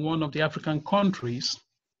conducted in one of the African countries.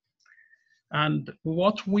 And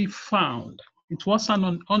what we found, it was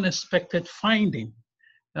an unexpected finding,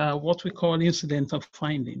 what we call incidental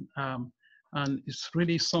finding. And it's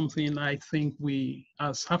really something I think we,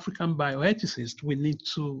 as African bioethicists, we need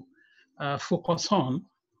to focus on.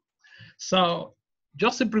 So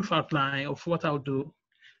just a brief outline of what I'll do.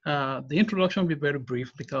 The introduction will be very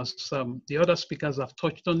brief because the other speakers have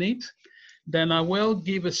touched on it. Then I will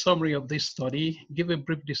give a summary of this study, give a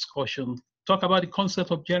brief discussion, talk about the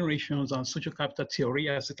concept of generations and social capital theory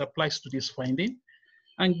as it applies to this finding,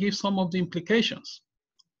 and give some of the implications,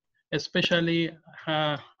 especially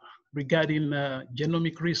regarding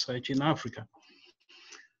genomic research in Africa.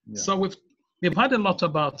 Yeah. So we've heard a lot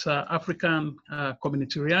about African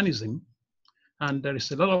communitarianism, and there is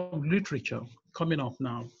a lot of literature coming up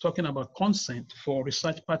now talking about consent for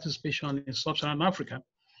research participation in sub-Saharan Africa.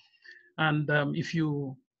 And if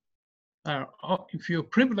you're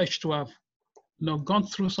privileged to have gone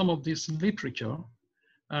through some of this literature,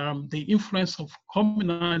 the influence of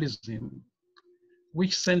communalism,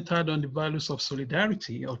 which centered on the values of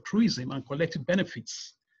solidarity, altruism, and collective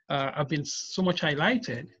benefits, have been so much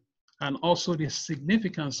highlighted, and also the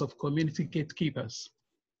significance of community gatekeepers.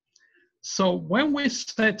 So when we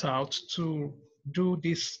set out to do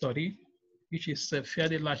this study, which is a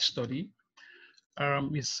fairly large study,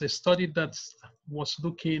 it's a study that was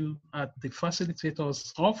looking at the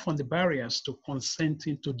facilitators of and the barriers to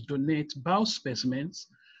consenting to donate biospecimens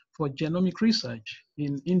for genomic research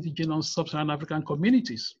in indigenous sub-Saharan African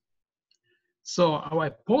communities. So our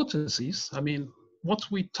hypothesis, what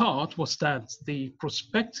we thought was that the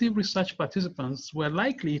prospective research participants were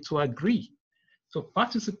likely to agree to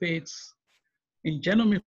participate in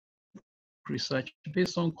genomic research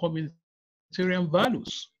based on communitarian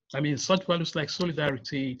values. Such values like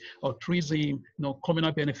solidarity, altruism,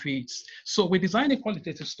 communal benefits. So we designed a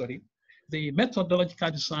qualitative study. The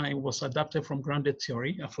methodological design was adapted from grounded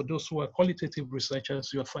theory. And for those who are qualitative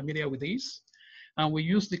researchers, you are familiar with this. And we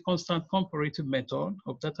used the constant comparative method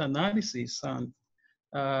of data analysis. And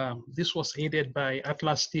this was aided by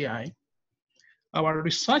Atlas TI. Our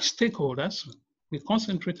research stakeholders, we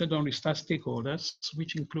concentrated on research stakeholders,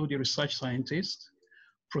 which include the research scientists,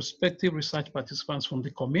 prospective research participants from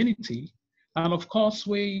the community, And of course,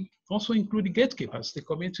 we also include the gatekeepers, the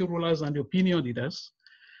community rulers and the opinion leaders.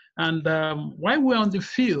 And while we're on the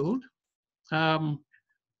field, and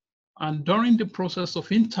during the process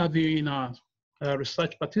of interviewing our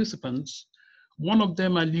research participants, one of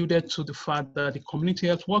them alluded to the fact that the community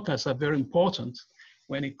health workers are very important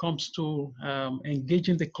when it comes to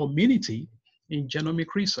engaging the community in genomic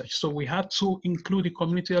research. So we had to include the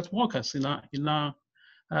community health workers in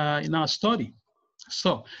our study.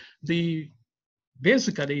 So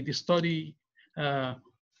basically the study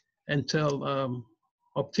entailed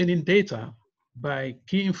obtaining data by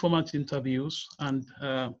key informant interviews and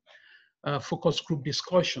focus group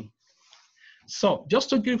discussion. So just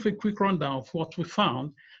to give a quick rundown of what we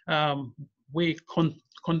found, we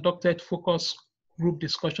conducted focus group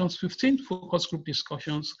discussions, 15 focus group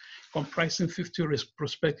discussions comprising 50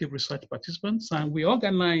 prospective research participants, and we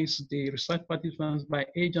organized the research participants by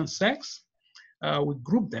age and sex. We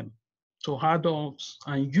grouped them to adults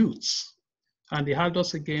and youths. And the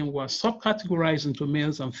adults, again, were subcategorized into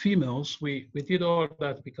males and females. We did all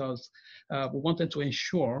that because we wanted to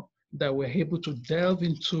ensure that we're able to delve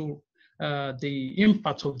into the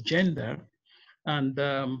impact of gender and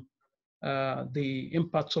the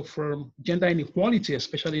impact of gender inequality,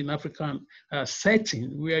 especially in African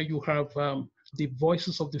setting, where you have the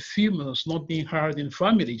voices of the females not being heard in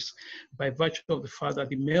families by virtue of the fact that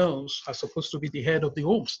the males are supposed to be the head of the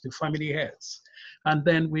homes, the family heads. And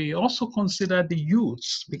then we also consider the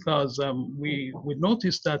youths because we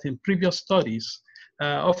noticed that in previous studies,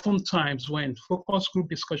 oftentimes when focus group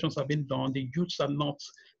discussions have been done, the youths are not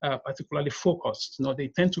particularly focused. You know, they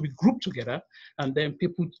tend to be grouped together, and then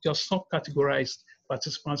people just subcategorize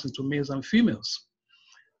participants into males and females.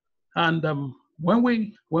 And when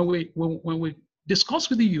we discuss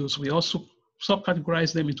with the youths, we also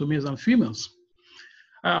subcategorize them into males and females.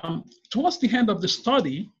 Towards the end of the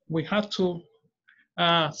study, we had to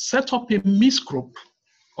set up a mixed group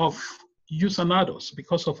of youth and adults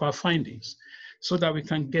because of our findings, so that we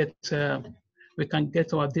can get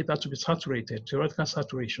our data to be saturated, theoretical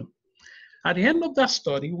saturation. At the end of that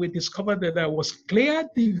study, we discovered that there was clear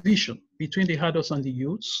division between the adults and the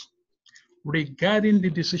youths regarding the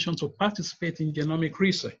decision to participate in genomic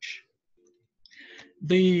research.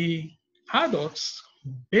 The adults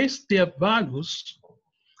based their values,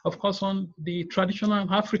 of course, on the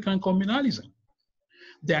traditional African communalism.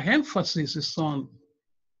 Their emphasis is on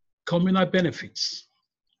communal benefits.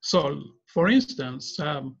 So, for instance,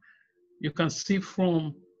 you can see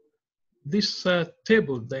from this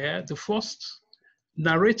table there, the first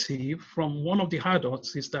narrative from one of the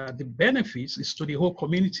adults is that the benefits is to the whole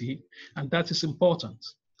community, and that is important.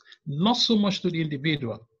 Not so much to the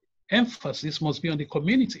individual. Emphasis must be on the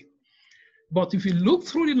community. But if you look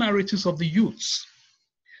through the narratives of the youths,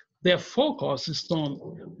 their focus is on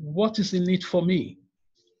what is in it for me,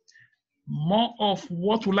 more of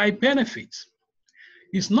what will I benefit.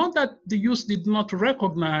 It's not that the youth did not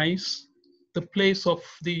recognize the place of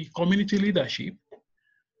the community leadership,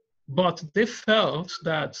 but they felt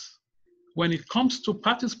that when it comes to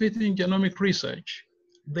participating in genomic research,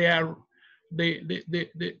 they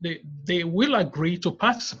will agree to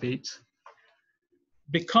participate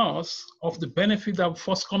because of the benefit that will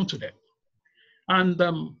first come to them. And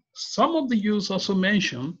some of the youth also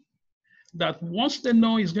mentioned that once they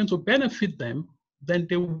know it's going to benefit them, then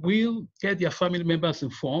they will get their family members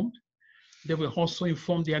informed. They will also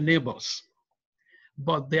inform their neighbors.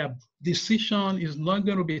 But their decision is not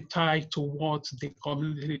going to be tied to what the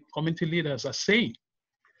community leaders are saying.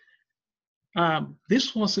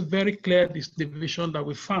 This was a very clear division that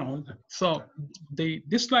we found. So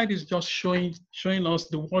this slide is just showing us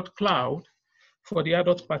the word cloud for the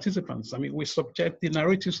adult participants. I mean, we subject the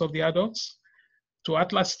narratives of the adults to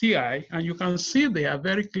Atlas TI, and you can see there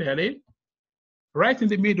very clearly, right in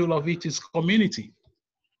the middle of it is community.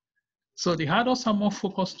 So the adults are more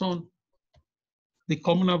focused on the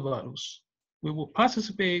communal values. We will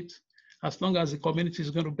participate as long as the community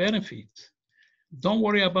is going to benefit. Don't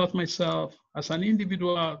worry about myself. As an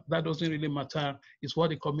individual, that doesn't really matter. It's what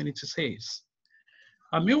the community says.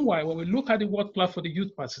 And meanwhile, when we look at the word cloud for the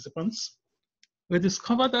youth participants, we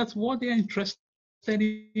discover that what they are interested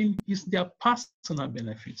in is their personal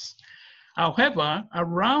benefits. However,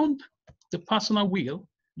 around the personal will,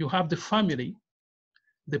 you have the family,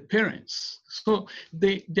 the parents. So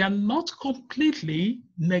they are not completely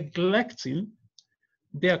neglecting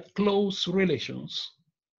their close relations,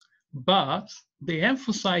 but they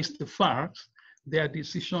emphasize the fact their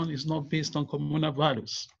decision is not based on communal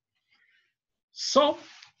values. So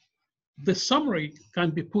the summary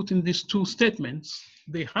can be put in these two statements.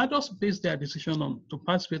 The adults base their decision to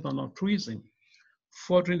participate on altruism,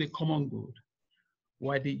 furthering the common good.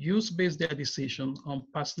 while the youth based their decision on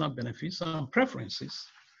personal benefits and preferences,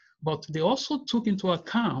 but they also took into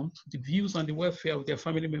account the views and the welfare of their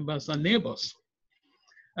family members and neighbors.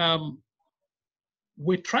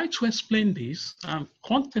 We try to explain this and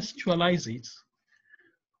contextualize it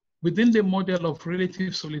within the model of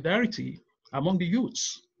relative solidarity among the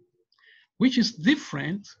youths, which is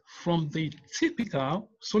different from the typical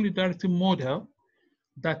solidarity model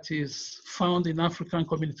that is found in African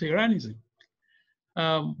communitarianism.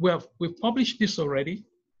 We've published this already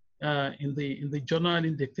in the journal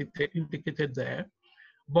indicated there.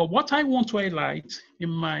 But what I want to highlight in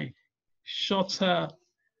my short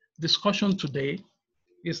discussion today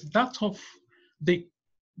is that of the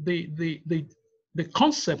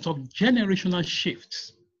concept of generational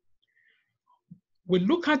shifts. We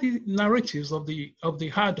look at the narratives of the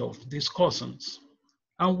adult discussants,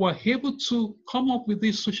 and we're able to come up with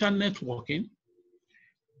this social networking,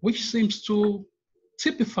 which seems to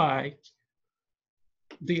typify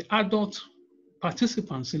the adult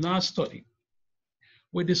participants in our study.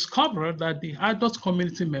 We discovered that the adult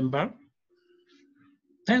community member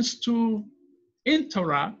tends to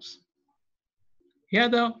interact,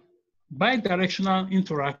 either bidirectional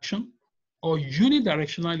interaction or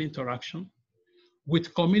unidirectional interaction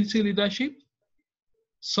with community leadership.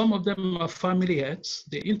 Some of them are family heads.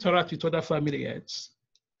 They interact with other family heads.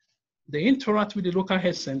 They interact with the local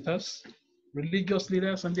health centers, religious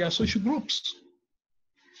leaders, and their social groups.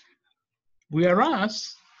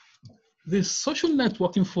 Whereas the social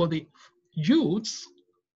networking for the youths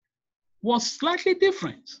was slightly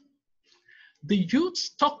different. The youths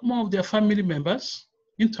talk more of their family members,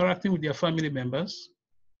 interacting with their family members.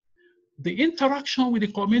 The interaction with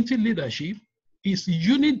the community leadership is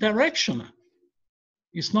unidirectional.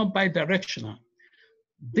 It's not bidirectional.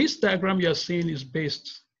 This diagram you're seeing is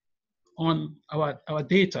based on our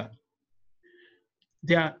data.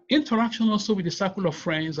 Their interaction also with the circle of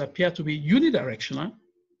friends appear to be unidirectional.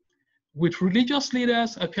 With religious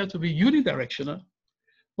leaders appear to be unidirectional.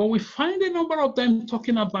 But we find a number of them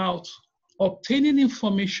talking about obtaining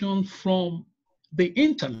information from the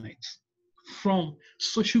internet, from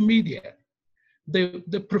social media. They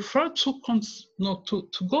prefer to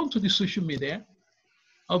go onto the social media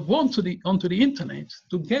or go onto the internet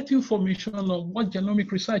to get information on what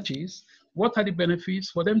genomic research is, what are the benefits,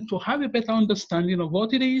 for them to have a better understanding of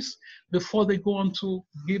what it is before they go on to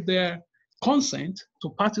give their consent to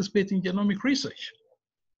participate in genomic research.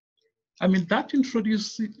 I mean, that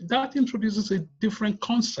introduces a different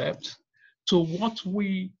concept to what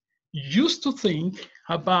we used to think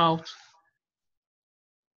about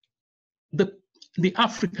the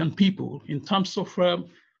African people in terms of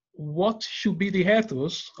what should be the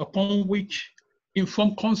ethos upon which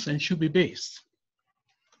informed consent should be based.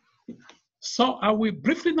 So I will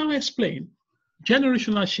briefly now explain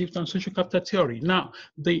generational shift and social capital theory. Now,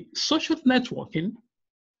 the social networking,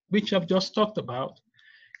 which I've just talked about,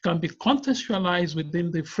 can be contextualized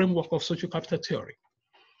within the framework of social capital theory.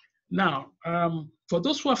 Now, for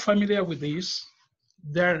those who are familiar with this,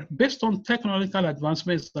 they're based on technological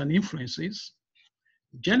advancements and influences.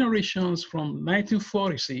 Generations from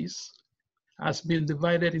 1940s has been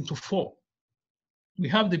divided into 4. We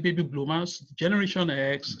have the baby boomers, Generation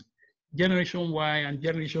X, Generation Y, and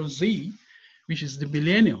Generation Z, which is the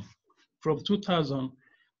millennium from 2000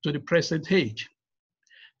 to the present age.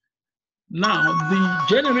 Now, the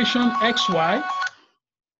Generation XY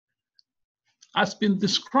has been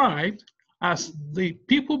described as the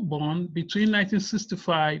people born between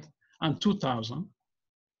 1965 and 2000.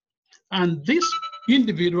 And these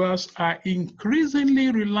individuals are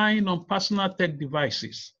increasingly relying on personal tech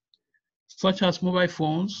devices, such as mobile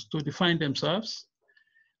phones, to define themselves.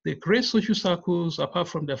 They create social circles apart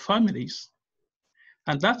from their families,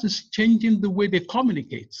 and that is changing the way they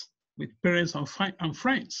communicate with parents and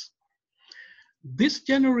friends. These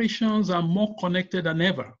generations are more connected than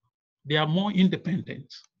ever. They are more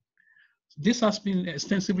independent. This has been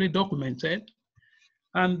extensively documented.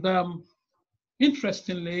 And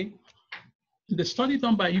interestingly, the study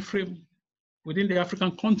done by Ephraim within the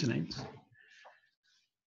African continent,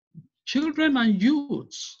 children and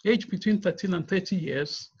youths aged between 13 and 30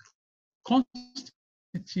 years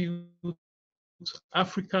constitute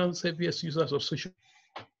Africa's heaviest users of social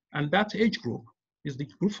media. And that age group is the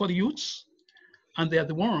group for the youths, and they are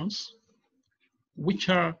the ones which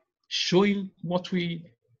are showing what we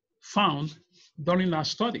found during our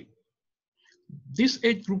study. This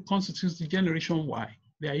age group constitutes the Generation Y.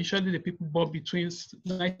 They are usually the people born between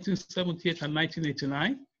 1978 and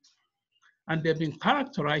 1989, and they've been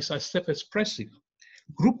characterized as self-expressive,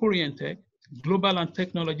 group-oriented, global and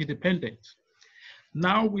technology dependent.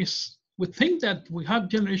 Now we we think that we have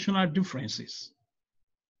generational differences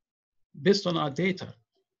based on our data.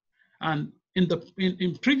 And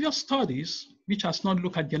in previous studies, which has not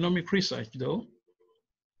looked at genomic research though,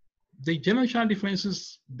 the generational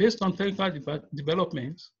differences based on technical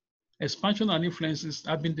development, expansion and influences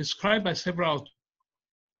have been described by several.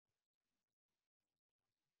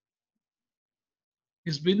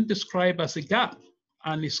 It's been described as a gap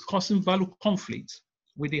and is causing value conflict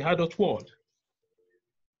with the adult world.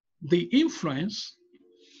 The influence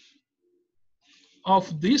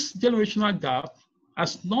of this generational gap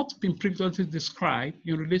has not been previously described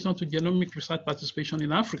in relation to genomic research participation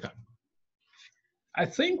in Africa. I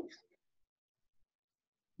think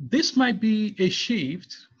this might be a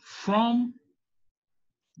shift from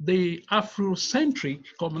the Afrocentric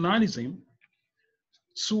communalism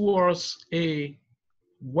towards a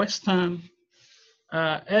Western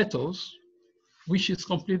ethos, which is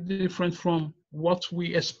completely different from what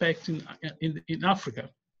we expect in Africa.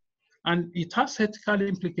 And it has ethical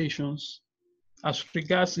implications as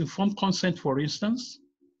regards informed consent, for instance.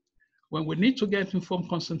 When we need to get informed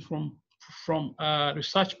consent from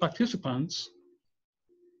research participants,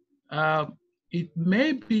 it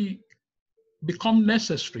may become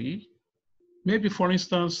necessary, maybe for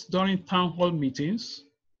instance, during town hall meetings,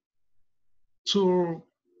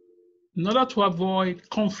 in order to avoid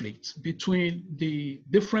conflict between the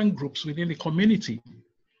different groups within the community,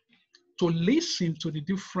 to listen to the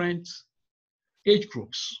different age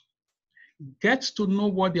groups, get to know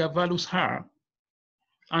what their values are,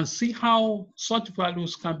 and see how such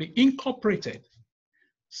values can be incorporated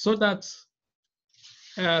so that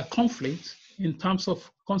conflict in terms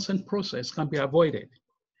of consent process can be avoided.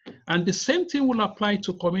 And the same thing will apply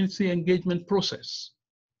to community engagement process.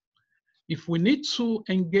 If we need to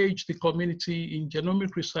engage the community in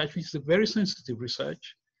genomic research, which is a very sensitive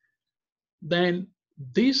research, then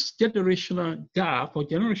this generational gap or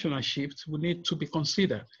generational shift will need to be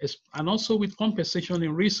considered, and also with compensation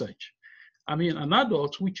in research. I mean, an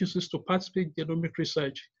adult who chooses to participate in genomic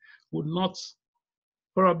research would not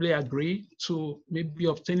probably agree to maybe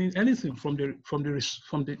obtaining anything from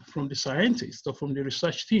the scientist or from the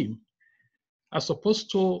research team, as opposed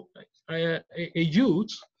to a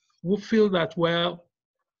youth who feel that, well,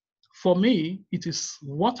 for me, it is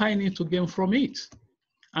what I need to gain from it.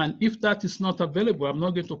 And if that is not available, I'm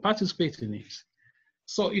not going to participate in it.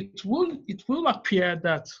 So it will appear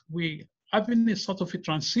that we are having a sort of a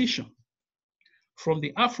transition from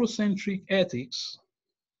the Afrocentric ethics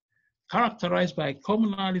characterized by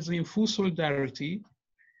communalism, full solidarity,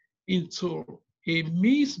 into a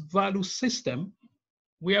mixed value system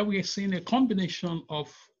where we are seeing a combination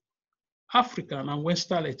of African and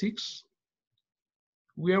Western ethics,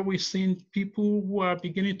 where we're seeing people who are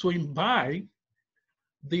beginning to imbibe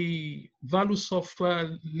the values of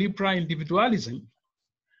liberal individualism,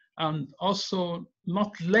 and also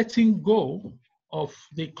not letting go of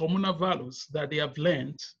the communal values that they have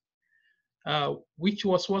learned, which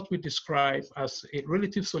was what we describe as a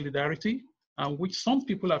relative solidarity, and which some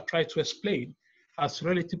people have tried to explain as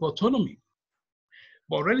relative autonomy.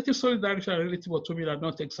 But relative solidarity and relative autonomy are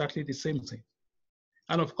not exactly the same thing.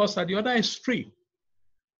 And of course, at the other extreme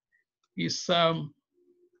is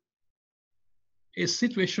a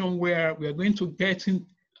situation where we are going to get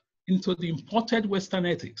into the imported Western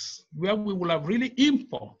ethics, where we will have really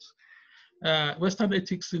import Western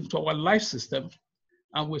ethics into our life system,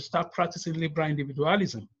 and we'll start practicing liberal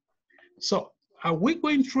individualism. So are we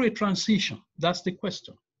going through a transition? That's the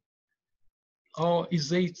question. Or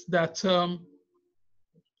is it that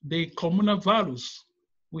the communal values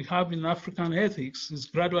we have in African ethics is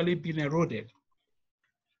gradually being eroded?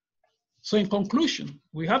 So in conclusion,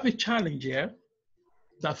 we have a challenge here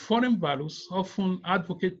that foreign values often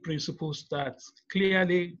advocate principles that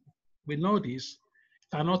clearly, we know this,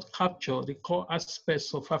 cannot capture the core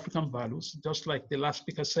aspects of African values, just like the last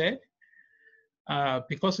speaker said,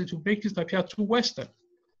 because it will make it appear too Western.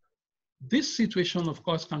 This situation, of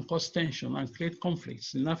course, can cause tension and create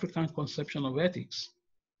conflicts in African conception of ethics.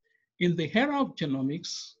 In the era of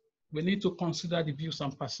genomics, we need to consider the views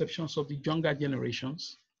and perceptions of the younger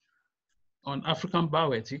generations on African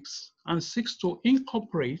bioethics and seeks to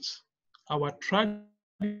incorporate our tradition.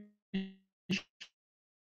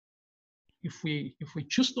 If we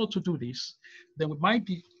choose not to do this, then we might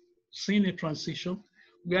be seeing a transition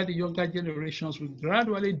where the younger generations will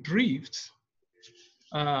gradually drift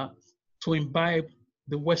to imbibe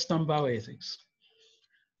the Western bioethics.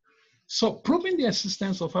 So proving the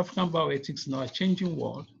existence of African bioethics in our changing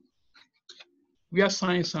world, where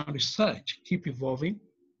science and research keep evolving,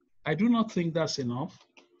 I do not think that's enough.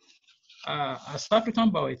 As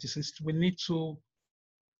African bioethicists, we need to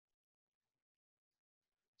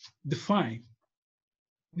define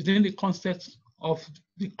within the context of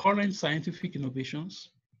the current scientific innovations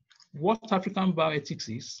what African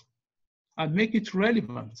bioethics is and make it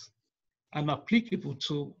relevant and applicable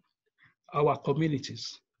to our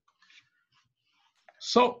communities.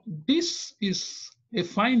 So this is a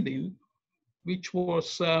finding which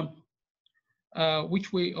was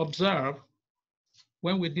which we observed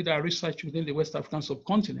when we did our research within the West African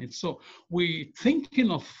subcontinent. So we're thinking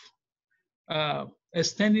of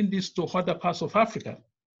extending this to other parts of Africa.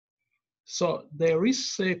 So there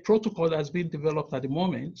is a protocol that's been developed at the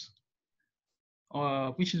moment,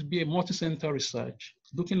 which is be a multi-center research,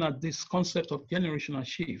 looking at this concept of generational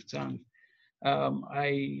shift. And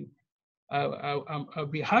I'll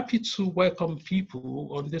be happy to welcome people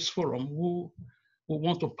on this forum who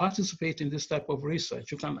want to participate in this type of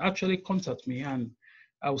research. You can actually contact me and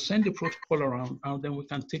I'll send the protocol around and then we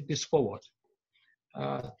can take this forward.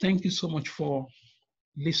 Thank you so much for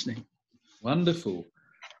listening. Wonderful.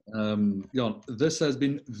 Yeah, this has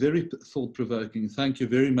been very thought-provoking. Thank you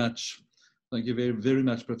very much. Thank you very, very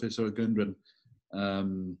much, Professor Gundren.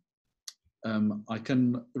 I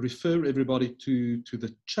can refer everybody to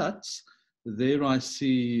the chats. There I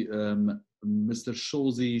see Mr.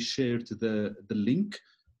 Shozi shared the link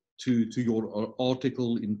to your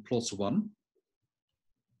article in PLOS ONE.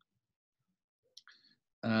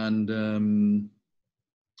 And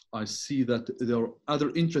I see that there are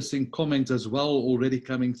other interesting comments as well already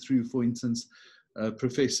coming through. For instance,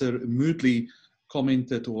 Professor Moodley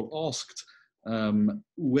commented or asked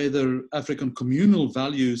whether African communal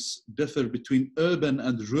values differ between urban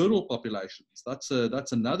and rural populations.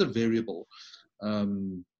 That's another variable.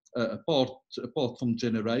 Apart from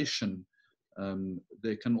generation,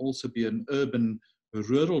 there can also be an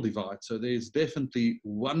urban-rural divide. So there's definitely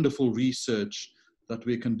wonderful research that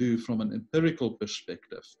we can do from an empirical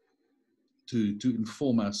perspective to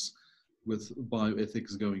inform us with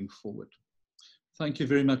bioethics going forward. Thank you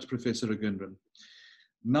very much, Professor Gundren.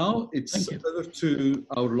 Now it's over to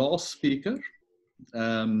our last speaker,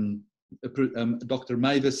 Dr.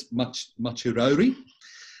 Mavis Machirori.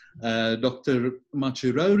 Dr.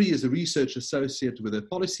 Machirori is a research associate with the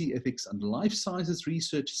Policy, Ethics and Life Sciences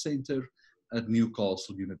Research Center at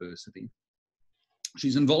Newcastle University.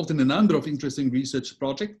 She's involved in a number of interesting research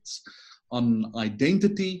projects on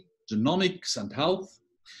identity, genomics and health.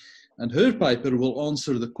 And her paper will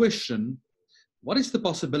answer the question, what is the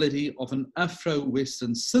possibility of an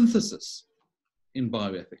Afro-Western synthesis in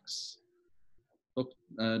bioethics?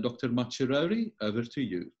 Dr. Machirori, over to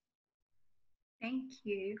you. Thank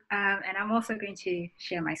you. And I'm also going to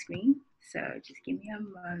share my screen. So just give me a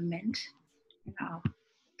moment and I'll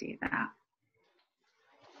do that.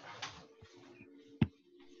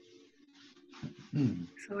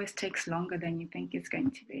 It always takes longer than you think it's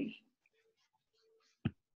going to be.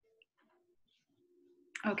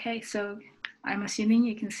 Okay, so I'm assuming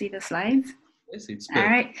you can see the slides. Yes, it's good. All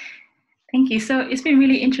right, thank you. So it's been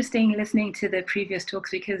really interesting listening to the previous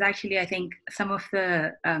talks because actually I think some of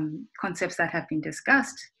the concepts that have been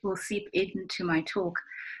discussed will seep into my talk.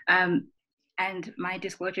 And my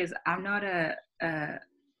disclosure is I'm not a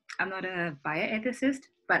bioethicist,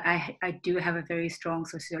 but I do have a very strong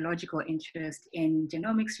sociological interest in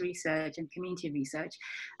genomics research and community research.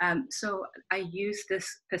 So I use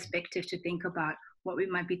this perspective to think about what we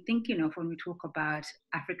might be thinking of when we talk about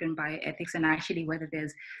African bioethics and actually whether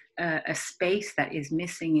there's a space that is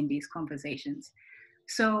missing in these conversations.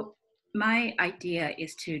 So my idea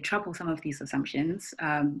is to trouble some of these assumptions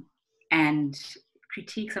and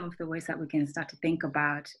critique some of the ways that we can start to think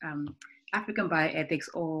about African bioethics,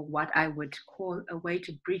 or what I would call a way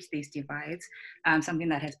to bridge these divides, something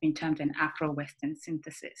that has been termed an Afro-Western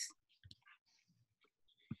synthesis.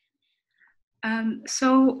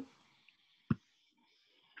 So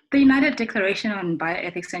the United Declaration on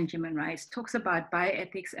Bioethics and Human Rights talks about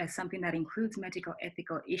bioethics as something that includes medical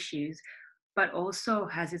ethical issues, but also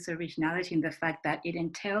has its originality in the fact that it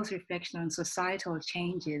entails reflection on societal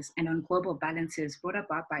changes and on global balances brought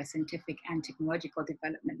about by scientific and technological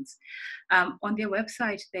developments. On their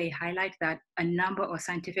website, they highlight that a number of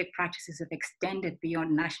scientific practices have extended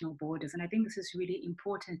beyond national borders. And I think this is really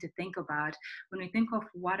important to think about when we think of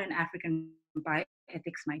what an African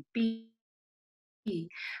bioethics might be.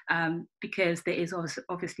 Because there is also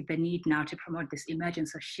obviously the need now to promote this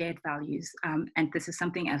emergence of shared values. And this is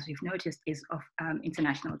something, as we've noticed, is of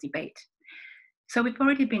international debate. So we've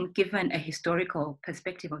already been given a historical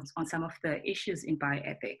perspective on some of the issues in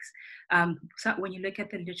bioethics. So when you look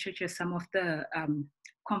at the literature, some of the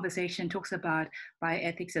conversation talks about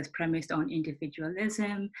bioethics as premised on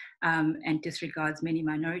individualism and disregards many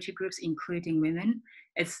minority groups, including women.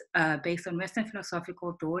 It's based on Western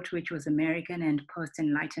philosophical thought, which was American and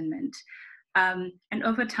post-Enlightenment. And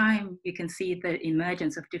over time, you can see the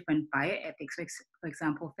emergence of different bioethics, for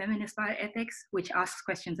example, feminist bioethics, which asks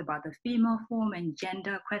questions about the female form and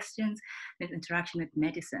gender questions, with interaction with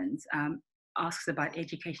medicines, asks about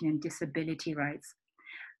education and disability rights.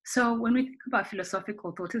 So when we think about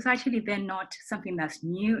philosophical thought, it's actually then not something that's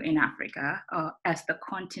new in Africa as the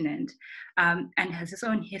continent, and has its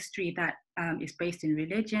own history that is based in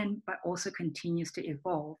religion, but also continues to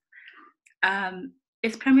evolve.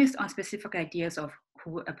 It's premised on specific ideas of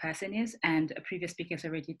who a person is, and a previous speaker has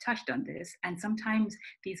already touched on this. And sometimes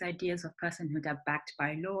these ideas of personhood are backed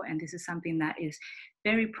by law, and this is something that is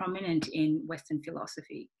very prominent in Western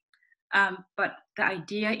philosophy. But the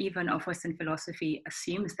idea even of Western philosophy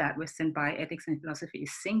assumes that Western bioethics and philosophy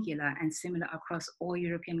is singular and similar across all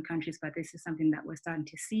European countries, but this is something that we're starting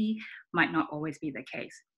to see might not always be the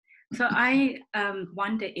case. So I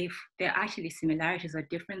wonder if there are actually similarities or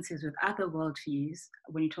differences with other worldviews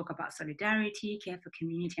when you talk about solidarity, care for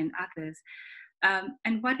community, and others.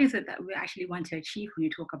 And what is it that we actually want to achieve when you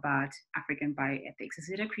talk about African bioethics?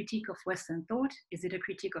 Is it a critique of Western thought? Is it a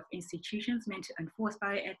critique of institutions meant to enforce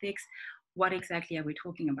bioethics? What exactly are we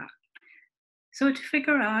talking about? So to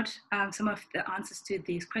figure out some of the answers to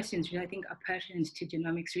these questions, which I think are pertinent to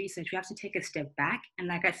genomics research, we have to take a step back. And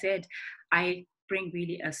like I said, I bring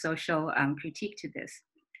really a social critique to this.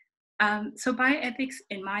 So bioethics,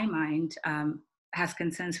 in my mind, has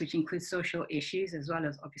concerns which include social issues as well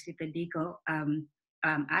as obviously the legal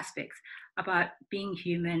aspects about being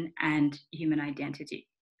human and human identity.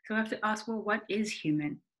 So we have to ask, well, what is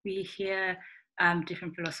human? We hear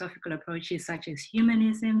different philosophical approaches such as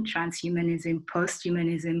humanism, transhumanism,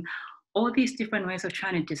 posthumanism, all these different ways of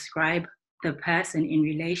trying to describe the person in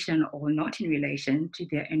relation or not in relation to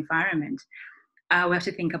their environment. We have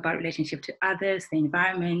to think about relationship to others, the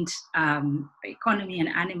environment, the economy, and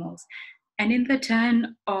animals. And in the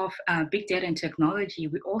turn of big data and technology,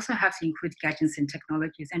 we also have to include gadgets and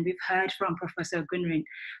technologies. And we've heard from Professor Gunrin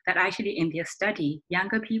that actually in their study,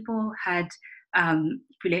 younger people had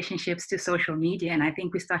relationships to social media. And I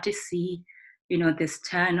think we start to see, this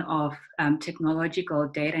turn of technological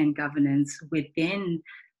data and governance within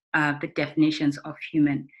the definitions of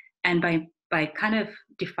human. And by kind of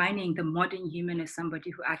defining the modern human as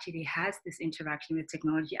somebody who actually has this interaction with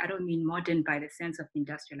technology, I don't mean modern by the sense of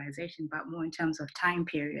industrialization, but more in terms of time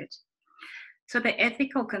period. So the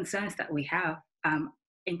ethical concerns that we have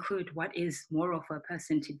include what is moral for a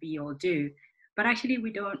person to be or do, but actually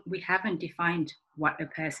we haven't defined what a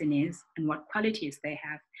person is and what qualities they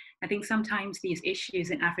have. I think sometimes these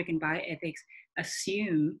issues in African bioethics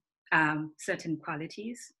assume certain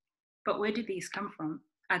qualities, but where do these come from?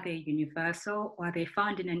 Are they universal, or are they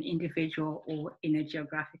found in an individual or in a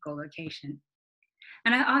geographical location?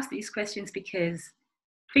 And I ask these questions because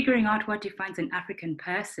figuring out what defines an African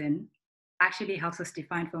person actually helps us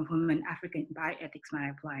define from whom an African bioethics might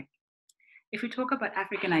apply. If we talk about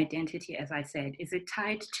African identity, as I said, is it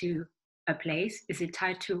tied to a place? Is it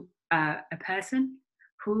tied to a person?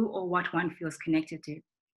 Who or what one feels connected to?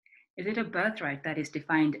 Is it a birthright that is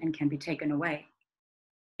defined and can be taken away?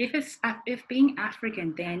 If being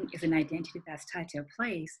African then is an identity that's tied to a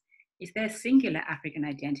place, is there a singular African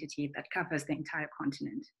identity that covers the entire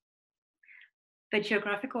continent? The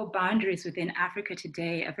geographical boundaries within Africa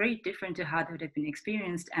today are very different to how they would have been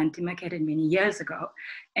experienced and demarcated many years ago.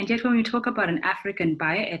 And yet when we talk about an African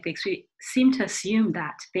bioethics, we seem to assume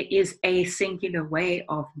that there is a singular way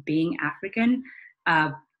of being African,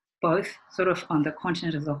 both sort of on the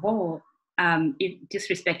continent as a whole,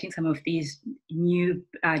 disrespecting some of these new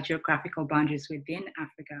geographical boundaries within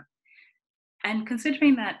Africa. And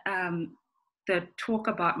considering that the talk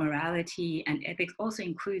about morality and ethics also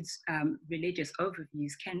includes religious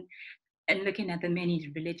overviews, and looking at the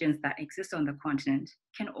many religions that exist on the continent,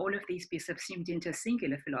 can all of these be subsumed into a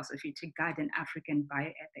singular philosophy to guide an African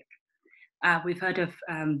bioethic? We've heard of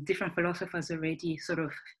different philosophers already sort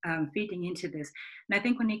of feeding into this. And I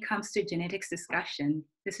think when it comes to genetics discussion,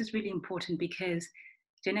 this is really important because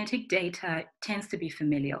genetic data tends to be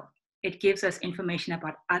familial. It gives us information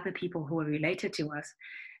about other people who are related to us.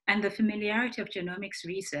 And the familiarity of genomics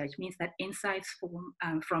research means that insights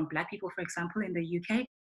from Black people, for example, in the UK,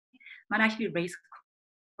 might actually raise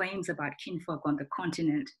claims about kinfolk on the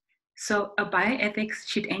continent. So a bioethics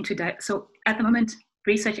should aim to, so at the moment,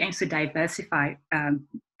 research aims to diversify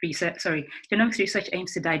genomics research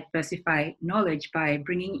aims to diversify knowledge by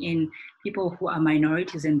bringing in people who are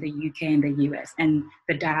minorities in the UK and the US, and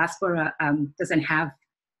the diaspora doesn't have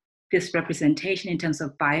this representation in terms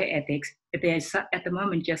of bioethics. There's at the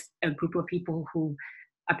moment just a group of people who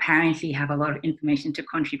apparently have a lot of information to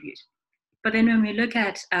contribute. But then when we look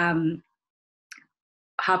at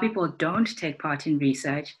how people don't take part in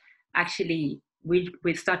research, actually we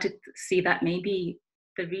started to see that maybe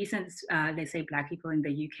the reasons, let's say, Black people in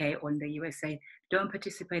the UK or in the USA don't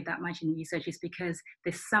participate that much in research is because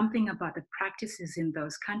there's something about the practices in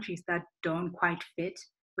those countries that don't quite fit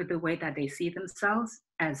with the way that they see themselves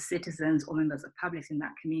as citizens or members of public in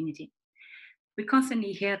that community. We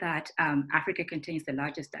constantly hear that Africa contains the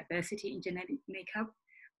largest diversity in genetic makeup,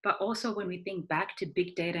 but also when we think back to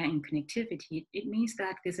big data and connectivity, it means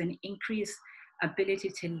that there's an increased ability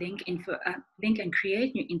to link and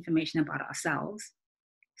create new information about ourselves.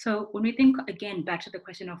 So when we think again back to the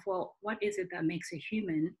question of, well, what is it that makes a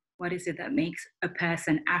human? What is it that makes a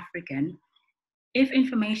person African? If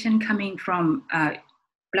information coming from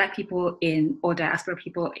Black people or diaspora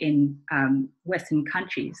people in Western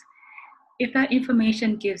countries, if that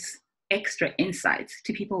information gives extra insights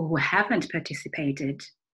to people who haven't participated,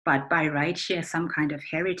 but by right share some kind of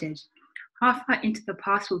heritage, how far into the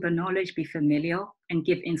past will the knowledge be familial and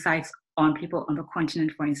give insights on people on the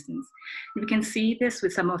continent, for instance? We can see this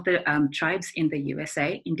with some of the tribes in the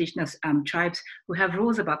USA, indigenous tribes who have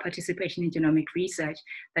rules about participation in genomic research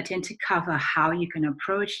that tend to cover how you can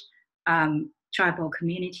approach tribal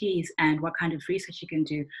communities and what kind of research you can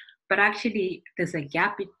do. But actually, there's a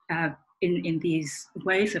gap in these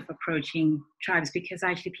ways of approaching tribes because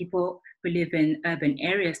actually people who live in urban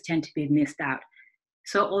areas tend to be missed out.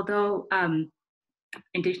 So although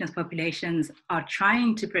indigenous populations are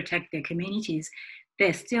trying to protect their communities,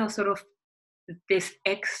 there's still sort of this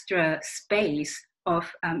extra space of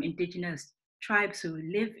indigenous tribes who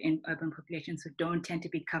live in urban populations who don't tend to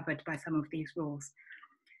be covered by some of these rules.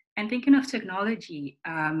 And thinking of technology,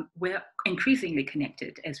 we're increasingly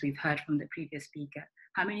connected, as we've heard from the previous speaker.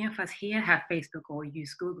 How many of us here have Facebook or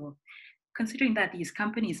use Google? Considering that these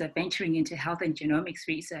companies are venturing into health and genomics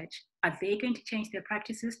research, are they going to change their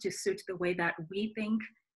practices to suit the way that we think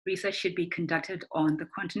research should be conducted on the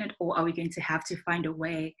continent, or are we going to have to find a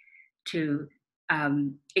way to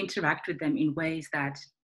interact with them in ways that,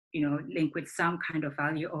 you know, link with some kind of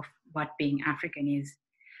value of what being African is?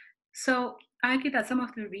 So I argue that some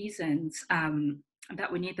of the reasons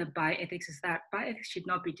that we need the bioethics is that bioethics should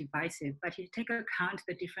not be divisive, but you take account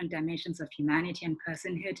the different dimensions of humanity and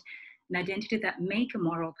personhood and identity that make a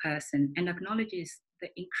moral person and acknowledges the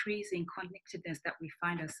increasing connectedness that we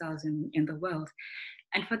find ourselves in the world.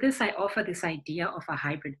 And for this, I offer this idea of a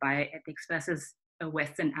hybrid bioethics versus a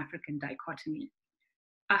Western African dichotomy.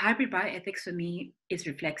 A hybrid bioethics for me is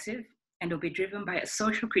reflexive and will be driven by a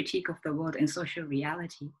social critique of the world and social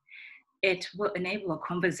reality. It will enable a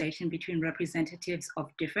conversation between representatives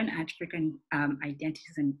of different African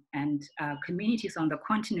identities and communities on the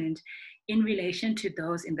continent in relation to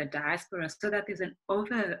those in the diaspora, so that there's an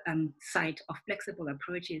oversight of flexible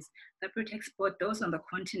approaches that protects both those on the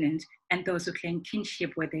continent and those who claim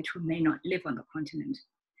kinship with it who may not live on the continent.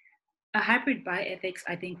 A hybrid bioethics,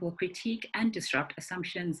 I think, will critique and disrupt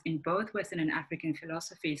assumptions in both Western and African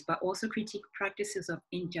philosophies, but also critique practices of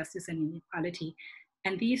injustice and inequality.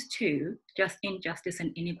 And these two, just injustice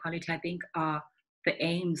and inequality, I think are the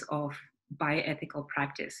aims of bioethical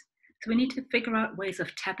practice. So we need to figure out ways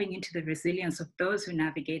of tapping into the resilience of those who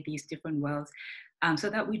navigate these different worlds so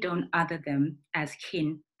that we don't other them as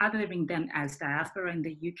kin, othering them as diaspora in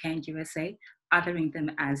the UK and USA, othering them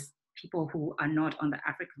as people who are not on the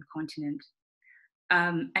African continent.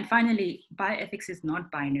 And finally, bioethics is not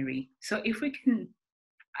binary. So if we can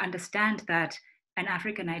understand that an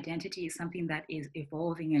African identity is something that is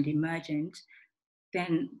evolving and emergent,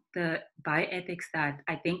 then the bioethics that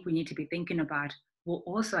I think we need to be thinking about will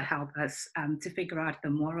also help us to figure out the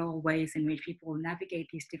moral ways in which people navigate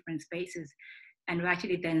these different spaces, and we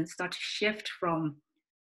actually then start to shift from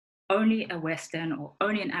only a Western or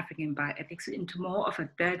only an African bioethics into more of a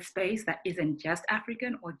third space that isn't just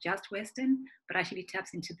African or just Western, but actually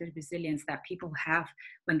taps into the resilience that people have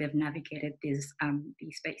when they've navigated these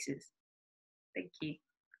spaces. Thank you.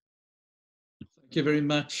 Thank you very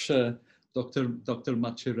much, Dr.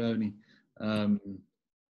 Maccheroni.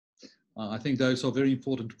 I think those are very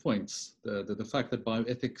important points. The fact that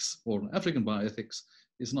bioethics or African bioethics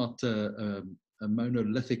is not a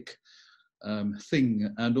monolithic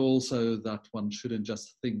thing, and also that one shouldn't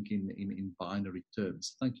just think in binary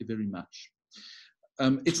terms. Thank you very much.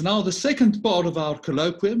 It's now the second part of our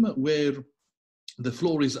colloquium where the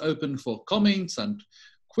floor is open for comments and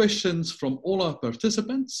questions from all our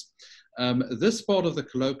participants. This part of the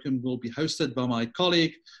colloquium will be hosted by my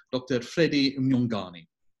colleague, Dr. Freddie Mnyongani.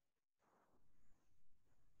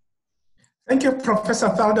 Thank you, Professor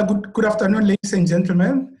Felder. Good afternoon, ladies and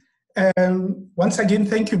gentlemen. Once again,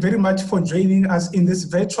 thank you very much for joining us in this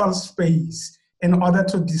virtual space in order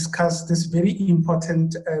to discuss this very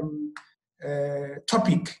important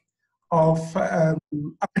topic of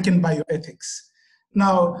African bioethics.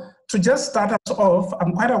 Now, to just start us off,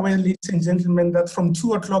 I'm quite aware, ladies and gentlemen, that from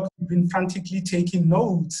 2 o'clock, we've been frantically taking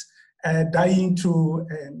notes, dying to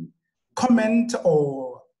comment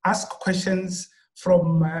or ask questions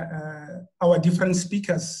from our different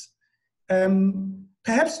speakers.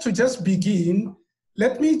 Perhaps to just begin,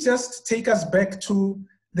 let me just take us back to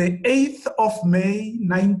the 8th of May,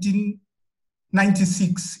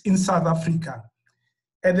 1996 in South Africa.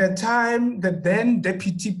 At the time, the then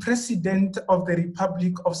Deputy President of the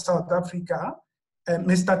Republic of South Africa,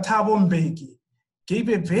 Mr. Thabo Mbeki, gave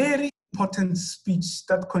a very important speech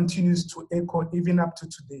that continues to echo even up to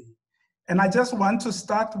today. And I just want to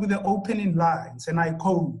start with the opening lines, and I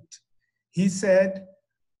quote. He said,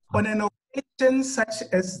 "On an occasion such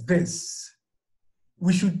as this,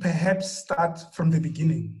 we should perhaps start from the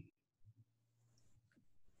beginning."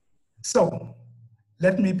 So,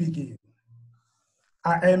 let me begin.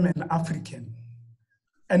 I am an African,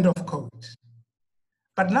 end of quote.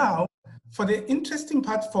 But now, for the interesting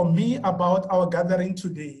part for me about our gathering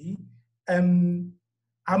today, I'm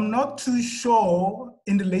not too sure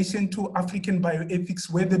in relation to African bioethics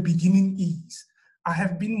where the beginning is. I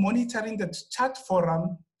have been monitoring the chat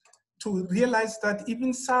forum to realize that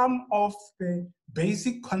even some of the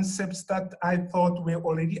basic concepts that I thought were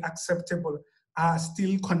already acceptable are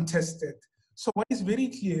still contested. So what is very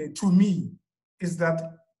clear to me is that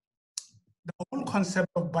the whole concept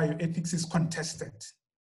of bioethics is contested,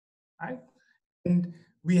 right? And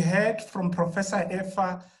we heard from Professor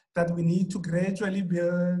Effa that we need to gradually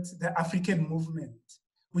build the African movement,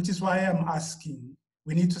 which is why I'm asking,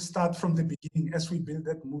 we need to start from the beginning as we build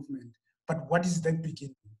that movement. But what is that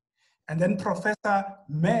beginning? And then Professor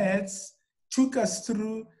Metz took us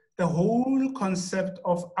through the whole concept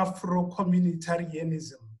of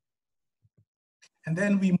Afro-communitarianism. And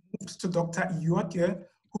then we moved to Dr. Iyoke,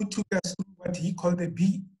 who took us through what he called the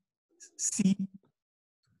BEC,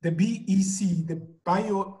 the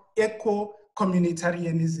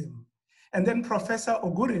bio-eco-communitarianism. And then Professor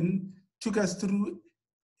Ogurin took us through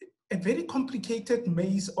a very complicated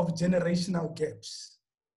maze of generational gaps,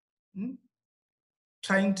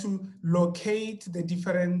 trying to locate the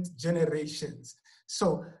different generations.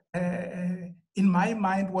 So in my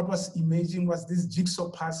mind, what was emerging was this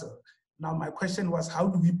jigsaw puzzle. Now my question was, how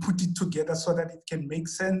do we put it together so that it can make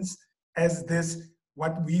sense as this,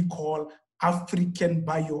 what we call African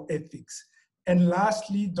bioethics? And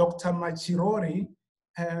lastly, Dr. Machirori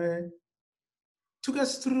took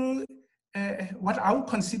us through what I would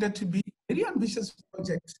consider to be a very ambitious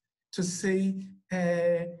project to say,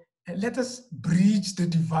 let us bridge the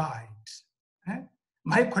divide.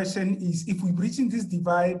 My question is, if we're bridging this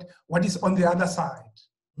divide, what is on the other side?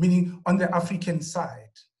 Meaning on the African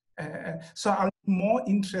side. So I'm more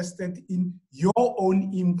interested in your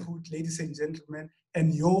own input, ladies and gentlemen,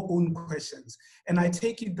 and your own questions. And I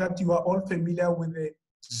take it that you are all familiar with the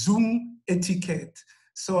Zoom etiquette.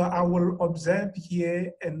 So I will observe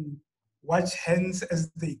here and watch hands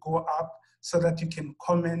as they go up so that you can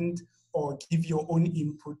comment or give your own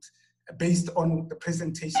input based on the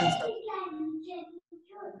presentations.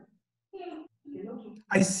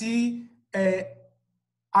 I see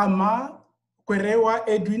Ama Kwerewa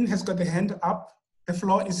Edwin has got the hand up. The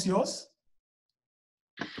floor is yours.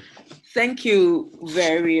 Thank you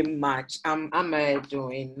very much. I'm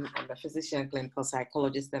Edwin. I'm a physician, clinical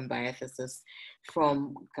psychologist, and bioethicist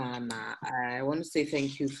from Ghana. I want to say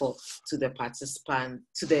thank you to the participants,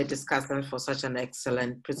 to the discussants for such an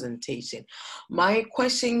excellent presentation. My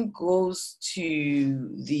question goes to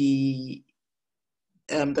the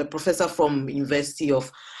professor from University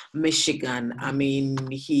of Michigan. I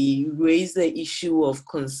mean, he raised the issue of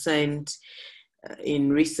consent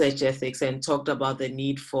in research ethics and talked about the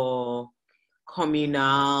need for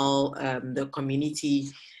communal, the community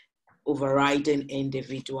overriding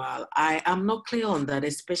individual. I am not clear on that,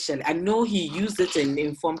 especially. I know he used it in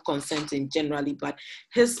informed consent in generally, but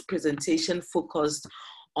his presentation focused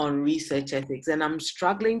on research ethics. And I'm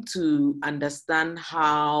struggling to understand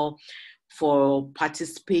how, for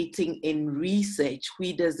participating in research,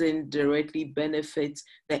 which doesn't directly benefit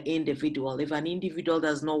the individual. If an individual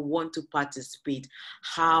does not want to participate,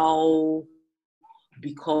 how,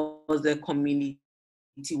 because the community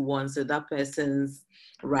so that person's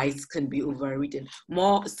rights can be overridden.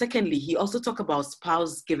 Secondly, he also talked about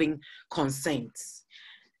spouse giving consent.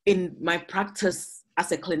 In my practice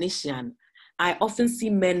as a clinician, I often see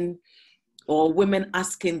men or women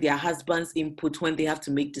asking their husband's input when they have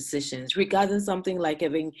to make decisions regarding something like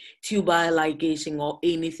having tubal ligation or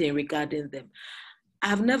anything regarding them.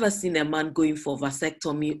 I've never seen a man going for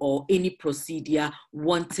vasectomy or any procedure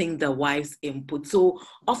wanting the wife's input. So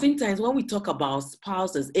oftentimes when we talk about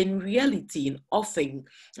spouses, in reality, often,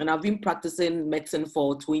 and I've been practicing medicine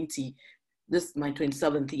for this is my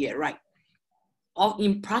 27th year, right?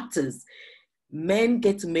 In practice, men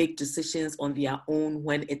get to make decisions on their own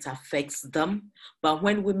when it affects them. But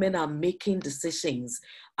when women are making decisions,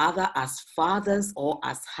 either as fathers or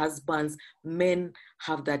as husbands, men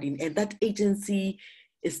have that in, and that agency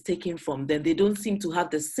is taken from them. They don't seem to have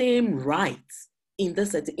the same rights in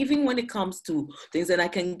this setting, even when it comes to things. And I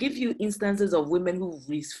can give you instances of women who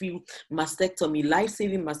refused mastectomy,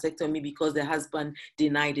 life-saving mastectomy, because their husband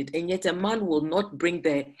denied it. And yet a man will not bring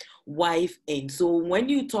their wife in. So when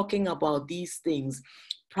you're talking about these things,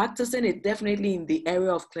 practicing it definitely in the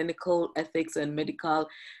area of clinical ethics and medical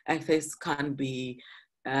ethics can be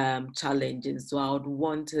challenging. So I would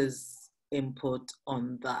want his input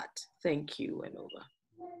on that. Thank you, and over.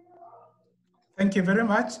 Thank you very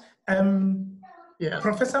much.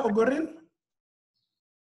 Professor Ogorin?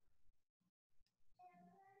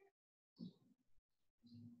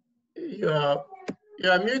 You are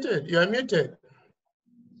muted. You are muted.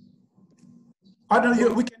 Oh, no,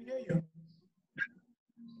 we can hear you.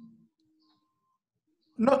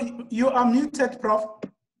 No, you are muted, Prof.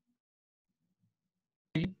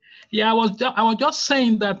 Yeah, I was just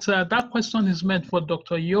saying that that question is meant for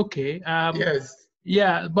Dr. Yoke. Yes.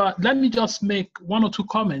 Yeah, but let me just make one or two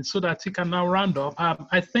comments so that he can now round up.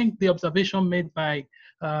 I think the observation made by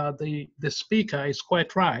the speaker is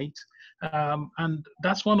quite right. And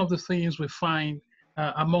that's one of the things we find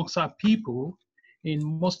amongst our people in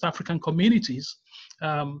most African communities.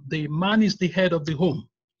 The man is the head of the home.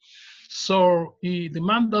 So the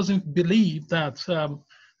man doesn't believe that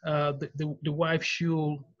the wife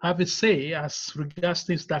should have a say as regards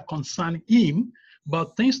things that concern him,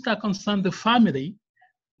 but things that concern the family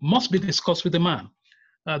must be discussed with the man.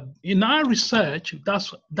 In our research,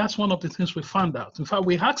 that's one of the things we found out. In fact,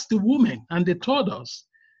 we asked the women and they told us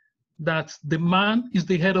that the man is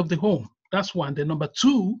the head of the home. That's one. The number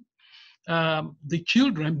two, the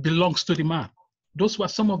children belongs to the man. Those were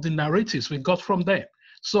some of the narratives we got from them.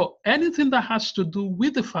 So anything that has to do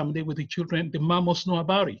with the family, with the children, the man must know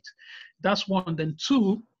about it. That's one. Then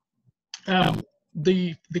two,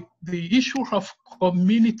 the issue of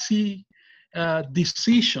community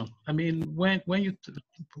decision. I mean, when you,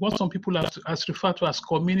 what some people has referred to as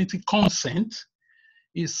community consent,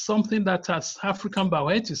 is something that as African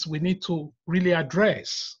bioethics we need to really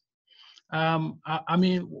address. I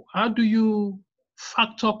mean, how do you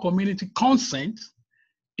factor community consent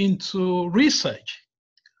into research?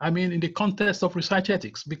 I mean, in the context of research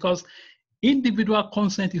ethics, because individual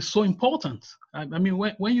consent is so important. I mean,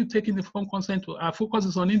 when you take informed consent, our focus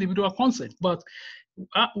is on individual consent, but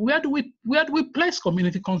where do we place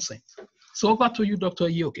community consent? So over to you, Dr.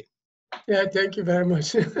 Ioke. Yeah, thank you very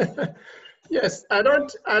much. Yes, I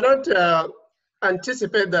don't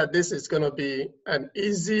anticipate that this is going to be an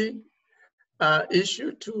easy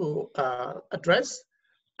issue to address.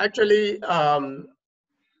 Actually,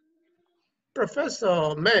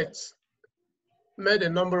 Professor Metz made a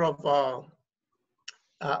number of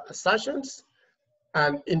assertions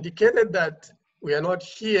and indicated that we are not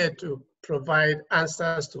here to provide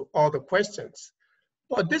answers to all the questions.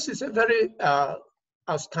 But this is a very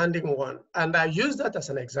outstanding one. And I use that as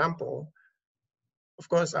an example. Of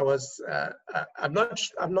course, I'm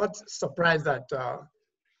not surprised that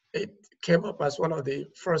it came up as one of the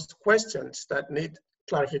first questions that need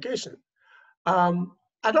clarification.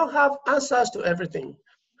 I don't have answers to everything,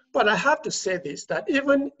 but I have to say this, that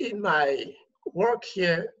even in my work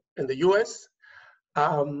here in the US,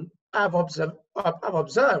 I've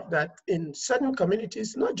observed that in certain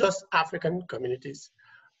communities, not just African communities,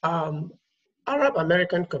 Arab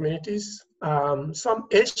American communities, some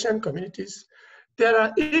Asian communities, there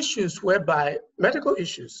are issues whereby, medical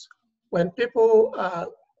issues, when people are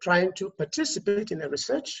trying to participate in a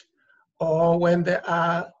research, or when they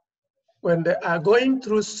are going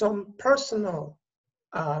through some personal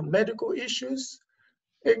medical issues,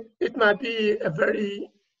 it might be a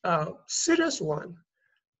very serious one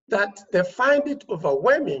that they find it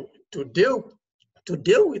overwhelming to deal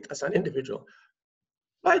with as an individual.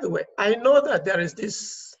 By the way, I know that there is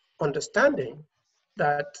this understanding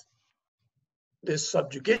that the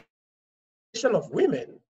subjugation of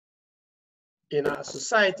women in our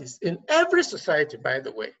societies, in every society, by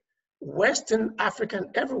the way, Western, African,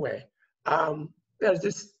 everywhere. There's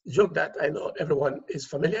this joke that I know everyone is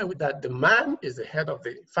familiar with, that the man is the head of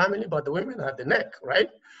the family, but the women are the neck, right?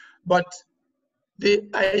 But the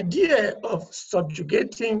idea of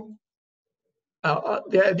subjugating,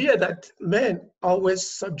 the idea that men always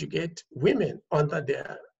subjugate women under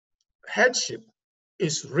their headship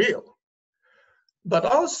is real. But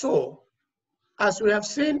also, as we have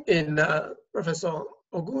seen in Professor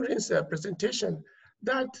Ogurin's presentation,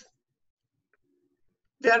 that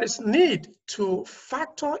there is need to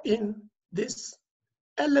factor in this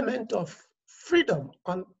element of freedom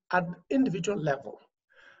on an individual level.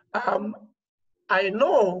 I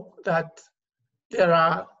know that there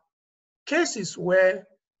are cases where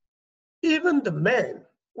even the men,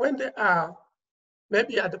 when they are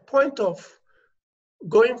maybe at the point of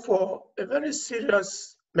going for a very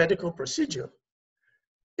serious medical procedure,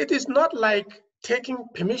 it is not like taking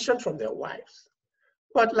permission from their wives,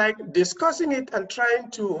 but like discussing it and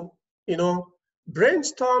trying to,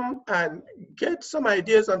 brainstorm and get some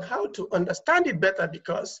ideas on how to understand it better,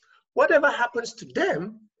 because whatever happens to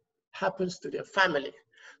them happens to their family.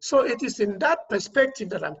 So it is in that perspective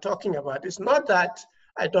that I'm talking about. It's not that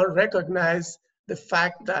I don't recognize the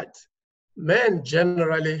fact that men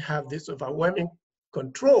generally have this overwhelming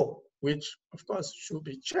control, which of course should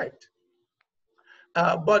be checked.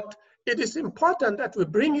 But it is important that we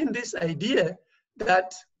bring in this idea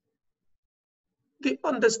that the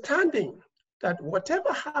understanding that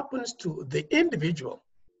whatever happens to the individual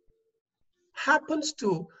happens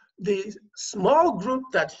to the small group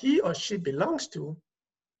that he or she belongs to,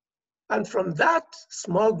 and from that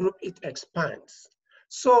small group it expands.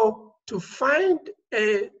 So to find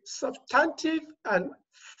a substantive and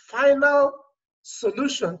final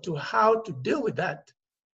solution to how to deal with that,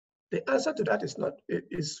 the answer to that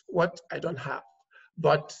is what I don't have.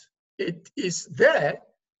 But it is there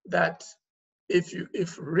that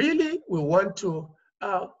if really we want to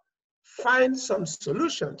find some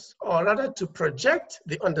solutions, or rather to project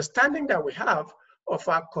the understanding that we have of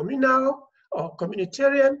our communal or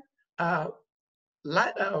communitarian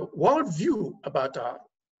worldview about our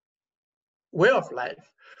way of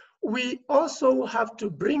life, we also have to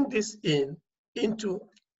bring this into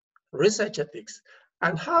research ethics.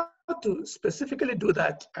 And how to specifically do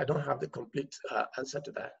that, I don't have the complete answer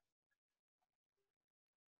to that.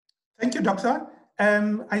 Thank you, Doctor.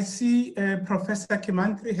 I see Professor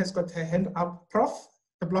Kimantri has got her hand up. Prof,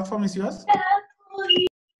 the platform is yours.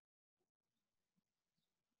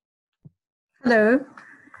 Hello.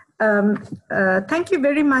 Thank you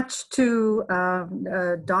very much to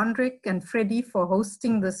Dondrik and Freddie for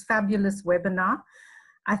hosting this fabulous webinar.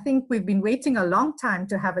 I think we've been waiting a long time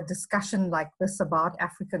to have a discussion like this about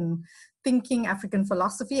African thinking, African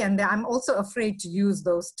philosophy, and I'm also afraid to use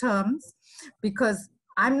those terms because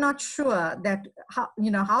I'm not sure that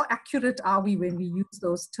how accurate are we when we use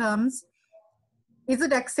those terms. Is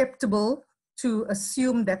it acceptable to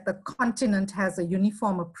assume that the continent has a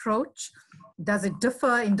uniform approach? Does it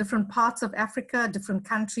differ in different parts of Africa, different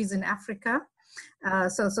countries in Africa?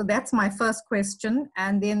 So that's my first question.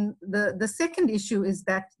 And then the second issue is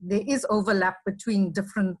that there is overlap between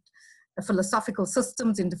different philosophical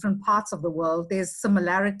systems in different parts of the world. There's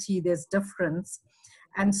similarity, there's difference.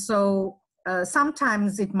 And so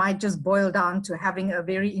sometimes it might just boil down to having a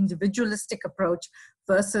very individualistic approach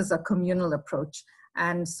versus a communal approach.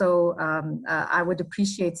 And so I would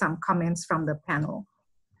appreciate some comments from the panel.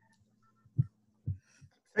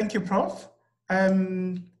 Thank you, Prof.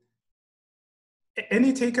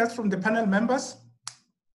 Any takers from the panel members?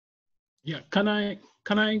 Yeah, can I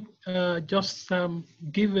just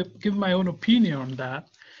give my own opinion on that?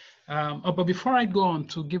 But before I go on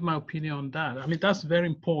to give my opinion on that, I mean, that's a very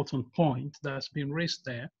important point that's been raised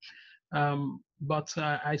there. But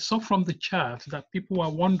I saw from the chat that people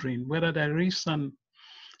are wondering whether there is an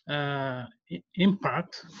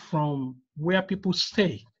impact from where people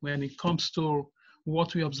stay when it comes to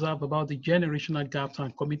what we observe about the generational gaps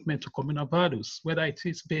and commitment to communal values, whether it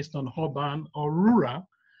is based on urban or rural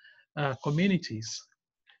communities.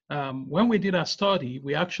 When we did our study,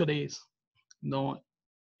 we actually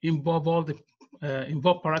involve all the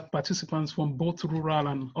participants from both rural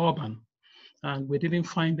and urban, and we didn't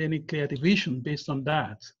find any clear division based on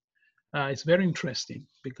that. It's very interesting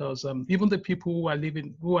because even the people who are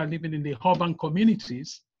living in the urban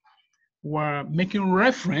communities were making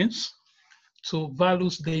reference to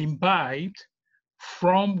values they imbibed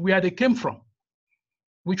from where they came from,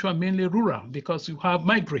 which were mainly rural, because you have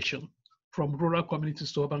migration from rural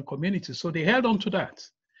communities to urban communities. So they held on to that.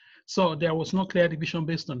 So there was no clear division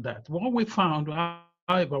based on that. What we found,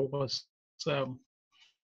 however, was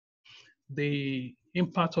the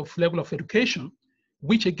impact of level of education,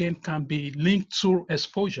 which again can be linked to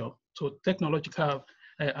exposure to technological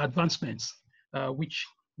advancements, which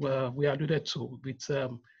we alluded to with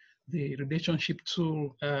the relationship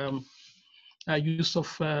to use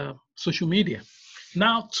of social media.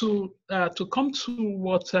 Now, to come to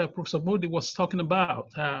what Professor Modi was talking about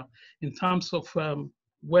in terms of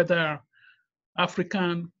whether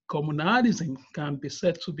African communalism can be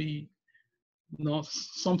said to be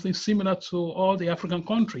something similar to all the African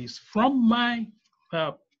countries. From my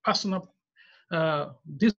personal,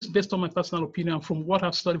 this based on my personal opinion, from what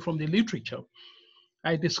I've studied from the literature,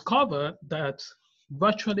 I discovered that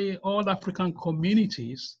virtually all African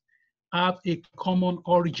communities have a common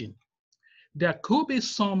origin. There could be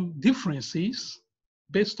some differences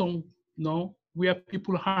based on where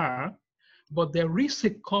people are, but there is a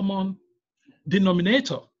common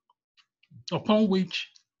denominator upon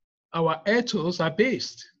which our ethos are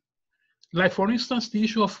based. Like, for instance, the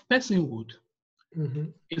issue of personhood. Mm-hmm.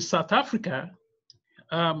 In South Africa,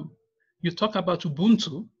 you talk about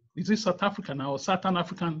Ubuntu. Is it South Africa now, or Southern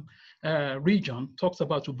African region talks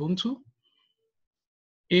about Ubuntu?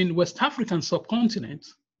 In West African subcontinent,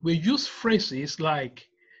 we use phrases like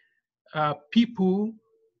people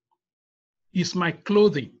is my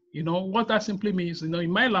clothing. What that simply means,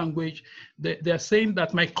 in my language, they're saying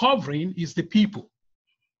that my covering is the people.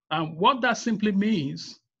 And what that simply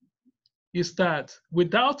means is that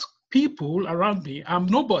without people around me, I'm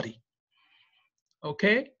nobody.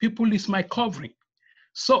 Okay? People is my covering.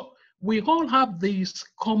 So we all have this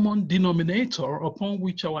common denominator upon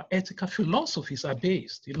which our ethical philosophies are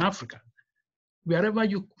based in Africa, wherever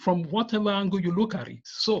from whatever angle you look at it.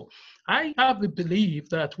 So I have the belief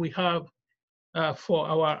that we have, for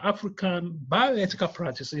our African bioethical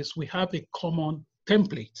practices, we have a common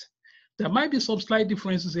template. There might be some slight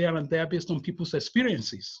differences here and there based on people's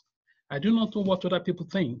experiences. I do not know what other people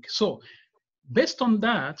think. So based on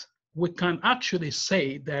that, we can actually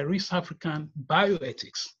say there is African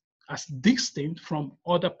bioethics as distinct from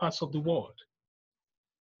other parts of the world.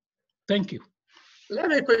 Thank you. Let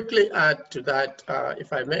me quickly add to that,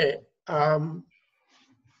 if I may.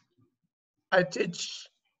 I teach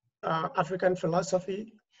African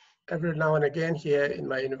philosophy every now and again here in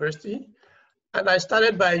my university. And I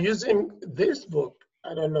started by using this book.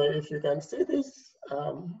 I don't know if you can see this.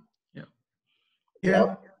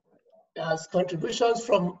 Yeah. As contributions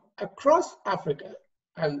from across Africa.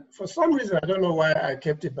 And for some reason, I don't know why I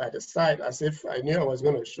kept it by the side, as if I knew I was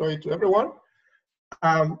going to show it to everyone.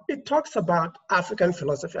 It talks about African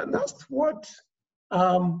philosophy, and that's what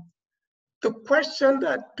the question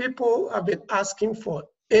that people have been asking for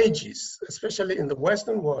ages, especially in the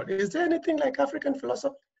Western world. Is there anything like African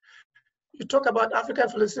philosophy? You talk about African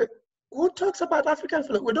philosophy. Who talks about African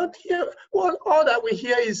philosophy? We don't hear, well, all that we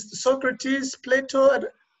hear is Socrates, Plato.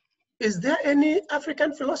 Is there any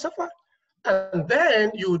African philosopher? And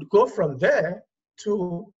then you would go from there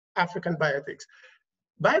to African bioethics.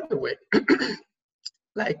 By the way,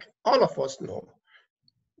 like all of us know,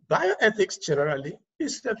 bioethics generally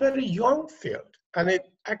is a very young field. And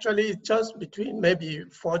it actually is just between maybe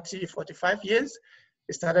 40, 45 years.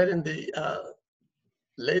 It started in the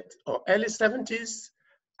late or early 70s,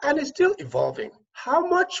 and it's still evolving. How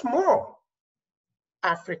much more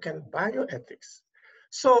African bioethics?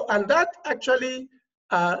 So, and that actually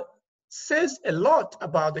says a lot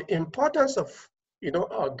about the importance of,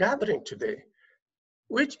 our gathering today,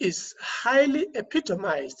 which is highly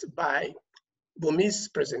epitomized by Bumi's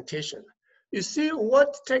presentation. You see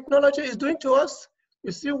what technology is doing to us.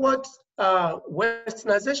 You see what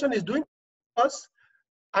Westernization is doing to us.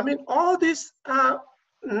 I mean, all these are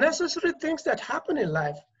necessary things that happen in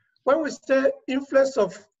life. When we say influence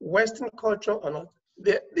of Western culture or not,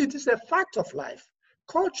 it is a fact of life.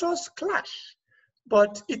 Cultures clash,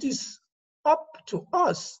 but it is up to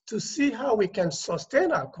us to see how we can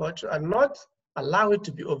sustain our culture and not allow it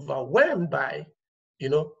to be overwhelmed by,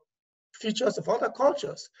 features of other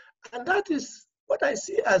cultures. And that is what I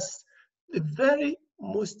see as the very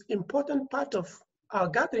most important part of our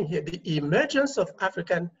gathering here, the emergence of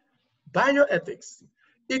African bioethics.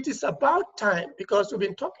 It is about time, because we've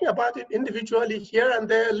been talking about it individually here and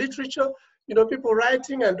there, literature, people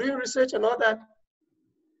writing and doing research and all that.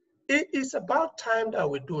 It is about time that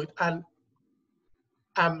we do it. And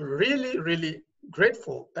I'm really, really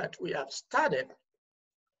grateful that we have started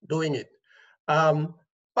doing it.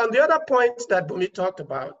 On the other points that Bumi talked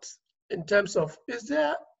about, in terms of, is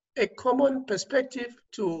there a common perspective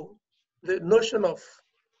to the notion of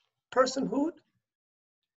personhood?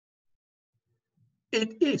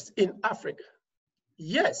 it is in Africa.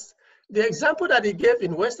 Yes, the example that he gave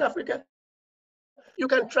in West Africa, you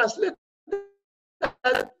can translate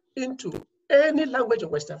that into any language in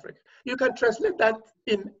West Africa. You can translate that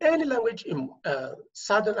in any language in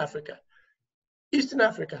Southern Africa, Eastern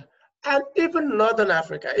Africa, and even Northern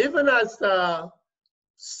Africa, even as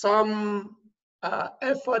some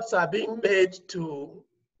efforts are being made to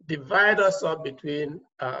divide us up between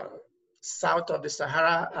south of the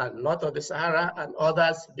Sahara and north of the Sahara, and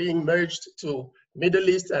others being merged to Middle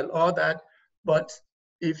East and all that. But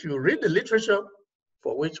if you read the literature,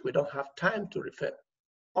 for which we don't have time to refer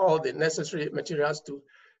all the necessary materials to,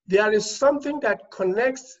 there is something that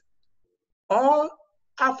connects all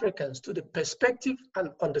Africans to the perspective and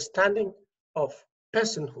understanding of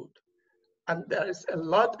personhood. And there is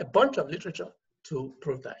a bunch of literature to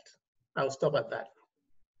prove that. I'll stop at that.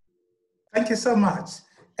 Thank you so much.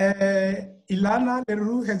 Ilana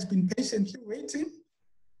Leroux has been patiently waiting.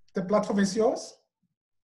 The platform is yours.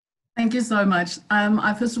 Thank you so much.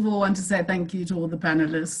 I first of all want to say thank you to all the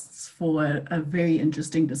panelists for a very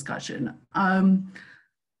interesting discussion.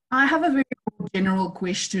 I have a very general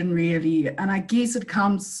question really, and I guess it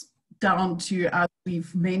comes down to, as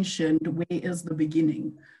we've mentioned, where is the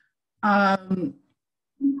beginning? African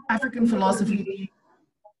philosophy,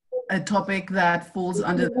 a topic that falls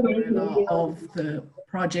under the umbrella of the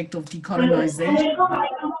project of decolonization.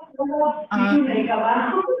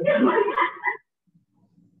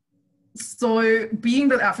 So being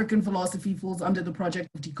that African philosophy falls under the project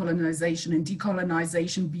of decolonization, and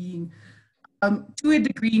decolonization being, to a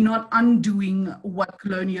degree, not undoing what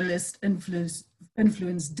colonialist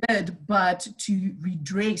influence did, but to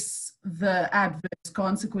redress the adverse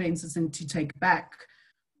consequences and to take back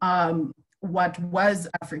what was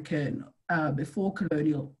African before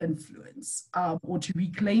colonial influence, or to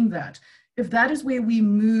reclaim that. If that is where we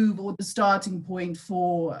move, or the starting point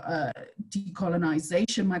for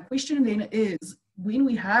decolonization, my question then is, when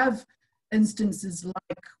we have instances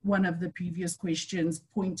like one of the previous questions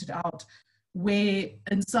pointed out, where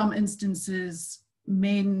in some instances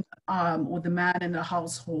men or the man in the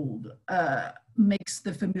household makes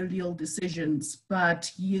the familial decisions, but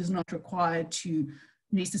he is not required to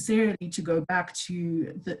necessarily to go back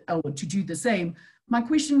to or to do the same. My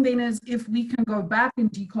question then is, if we can go back in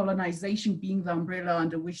decolonization being the umbrella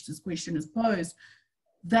under which this question is posed,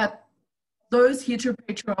 that those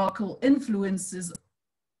heteropatriarchal influences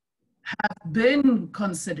have been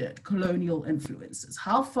considered colonial influences.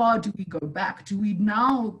 How far do we go back? Do we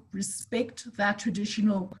now respect that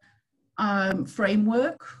traditional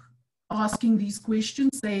framework, asking these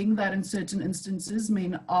questions, saying that in certain instances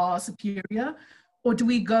men are superior? Or do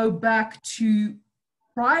we go back to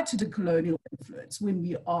prior to the colonial influence when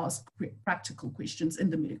we ask practical questions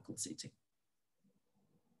in the medical setting?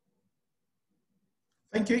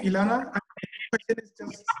 Thank you, Ilana. The question is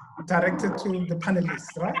just directed to the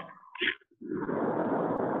panelists, right?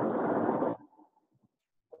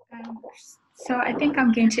 So I think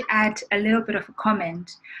I'm going to add a little bit of a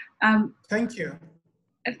comment. Thank you.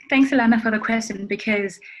 Thanks, Ilana, for the question,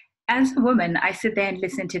 because as a woman, I sit there and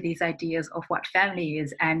listen to these ideas of what family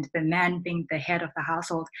is and the man being the head of the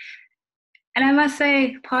household. And I must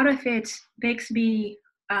say, part of it makes me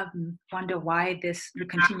wonder why we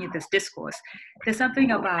continue this discourse. There's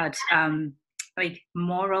something about like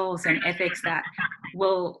morals and ethics that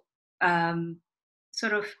will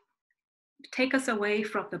sort of take us away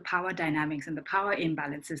from the power dynamics and the power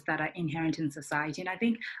imbalances that are inherent in society. And I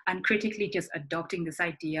think uncritically just adopting this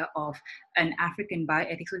idea of an African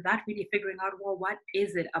bioethics without really figuring out, well, what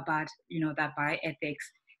is it about, that bioethics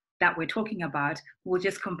that we're talking about will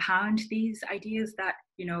just compound these ideas that,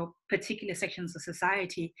 particular sections of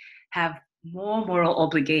society have more moral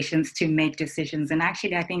obligations to make decisions. And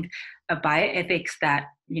actually, I think a bioethics that,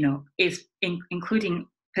 is including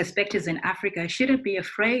perspectives in Africa shouldn't be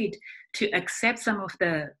afraid to accept some of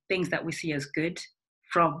the things that we see as good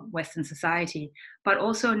from Western society, but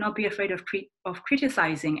also not be afraid of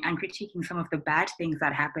criticizing and critiquing some of the bad things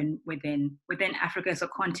that happen within Africa as a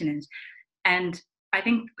continent. And I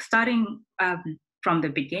think starting from the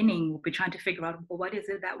beginning, we'll be trying to figure out, well, what is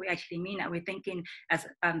it that we actually mean? Are we thinking, as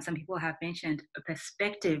some people have mentioned, a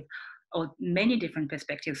perspective or many different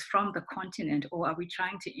perspectives from the continent, or are we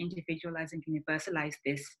trying to individualize and universalize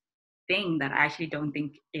this thing that I actually don't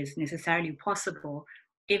think is necessarily possible,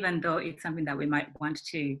 even though it's something that we might want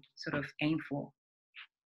to sort of aim for?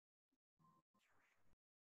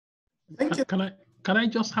 Thank you. Can I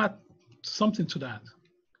just add something to that?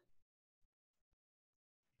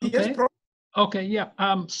 Okay. Yes, okay, yeah.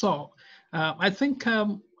 So I think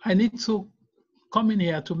I need to come in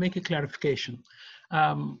here to make a clarification.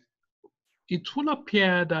 it will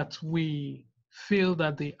appear that we feel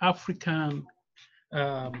that the African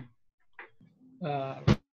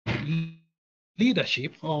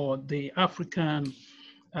leadership or the African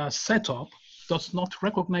setup does not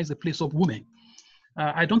recognize the place of women.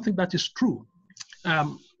 I don't think that is true.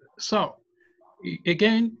 So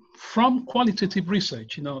again, from qualitative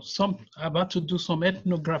research, you know, I've had to do some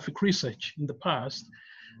ethnographic research in the past,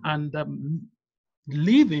 and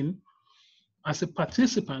living as a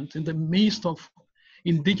participant in the midst of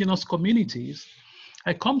indigenous communities,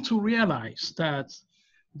 I come to realize that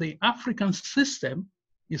the African system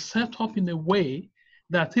is set up in a way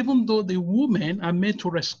that even though the women are made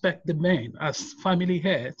to respect the men as family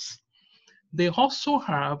heads, they also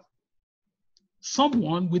have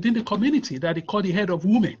someone within the community that they call the head of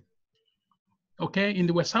women. Okay, in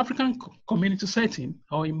the West African community setting,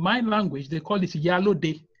 or in my language, they call it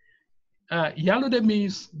Yalode. Yalode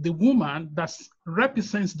means the woman that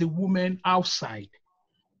represents the woman outside.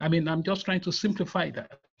 I mean, I'm just trying to simplify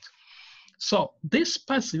that. So this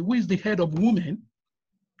person who is the head of women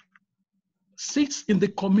sits in the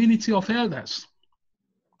community of elders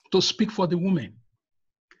to speak for the women.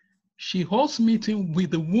 She holds meeting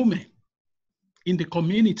with the women in the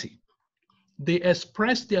community. They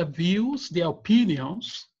express their views, their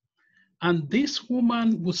opinions, and this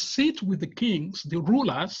woman will sit with the kings, the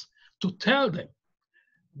rulers, to tell them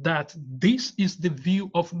that this is the view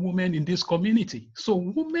of women in this community. So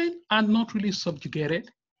women are not really subjugated.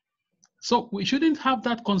 So we shouldn't have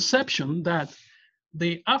that conception that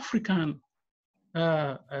the African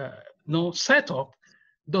setup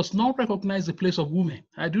does not recognize the place of women.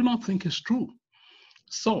 I do not think it's true.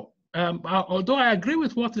 So although I agree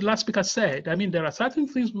with what the last speaker said, I mean, there are certain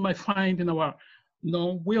things we might find in our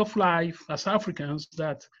way of life as Africans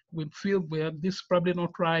that we feel, well, this is probably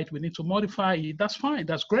not right, we need to modify it. That's fine,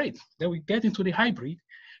 that's great. Then we get into the hybrid,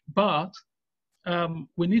 but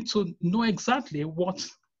we need to know exactly what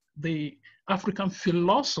the African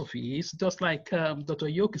philosophy is, just like Dr.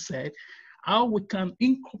 Yoki said, how we can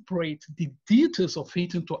incorporate the details of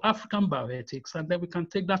it into African bioethics, and then we can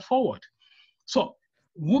take that forward. So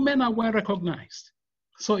women are well recognized.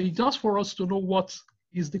 So it's just for us to know what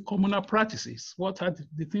is the communal practices, what are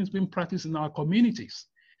the things being practiced in our communities.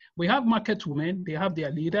 We have market women, they have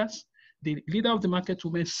their leaders. The leader of the market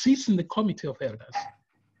women sits in the committee of elders.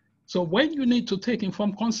 So when you need to take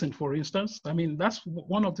informed consent, for instance, I mean, that's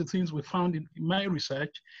one of the things we found in my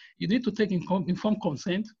research. You need to take informed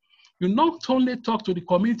consent. You not only talk to the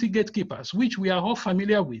community gatekeepers, which we are all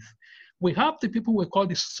familiar with. We have the people we call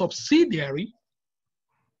the subsidiary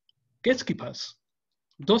gatekeepers.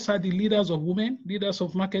 Those are the leaders of women, leaders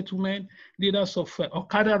of market women, leaders of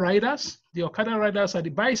Okada riders. The Okada riders are the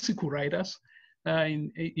bicycle riders.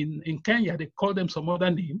 In Kenya, they call them some other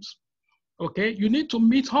names. Okay, you need to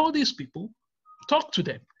meet all these people, talk to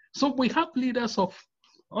them. So we have leaders of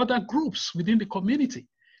other groups within the community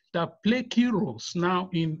that play key roles now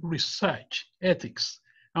in research ethics,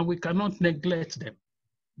 and we cannot neglect them.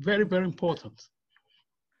 Very, very important.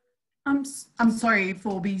 I'm sorry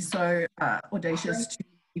for being so audacious to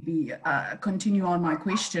maybe continue on my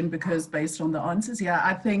question, because based on the answers here,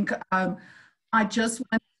 I think I just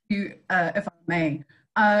want to, if I may,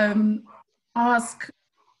 ask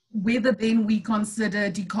whether then we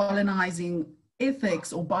consider decolonizing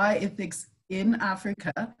ethics or bioethics in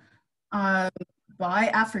Africa by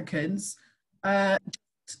Africans,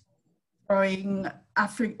 throwing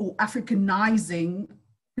or Africanizing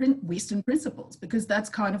Western principles, because that's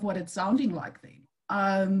kind of what it's sounding like then.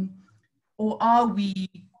 Or are we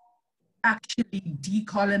actually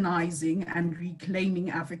decolonizing and reclaiming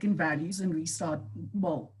African values and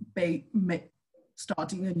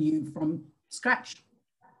starting anew from scratch?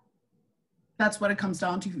 That's what it comes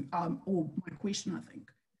down to, or my question, I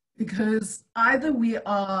think. Because either we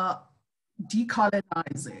are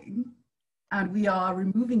decolonizing and we are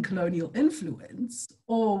removing colonial influence,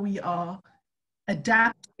 or we are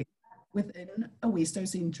adapting within a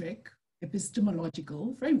Westocentric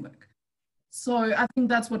epistemological framework. So I think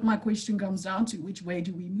that's what my question comes down to. Which way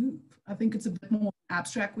do we move? I think it's a bit more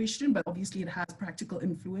abstract question, but obviously it has practical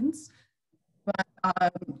influence, but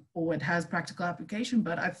or it has practical application.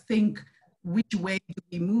 But I think, which way do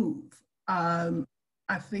we move?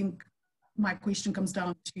 I think my question comes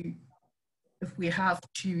down to if we have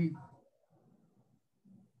to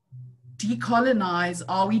decolonize,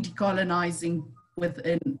 are we decolonizing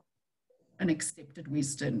within an accepted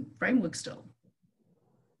Western framework still?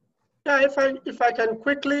 Yeah, if I can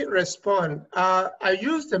quickly respond, I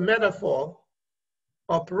use the metaphor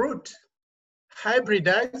uproot,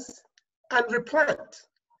 hybridize, and replant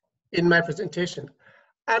in my presentation.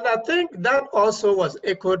 And I think that also was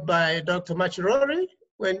echoed by Dr. Machirori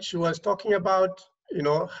when she was talking about, you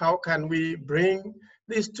know, how can we bring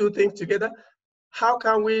these two things together? How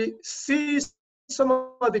can we see some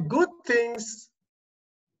of the good things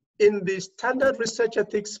in the standard research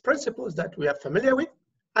ethics principles that we are familiar with,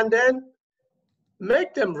 and then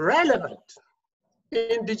make them relevant,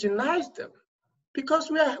 indigenize them,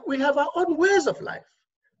 because we have our own ways of life.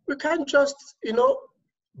 We can't just, you know,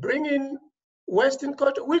 bring in Western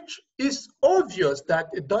culture, which is obvious that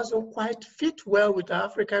it doesn't quite fit well with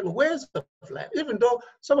African ways of life. Even though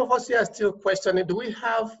some of us here are still questioning, do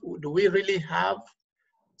we really have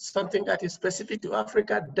something that is specific to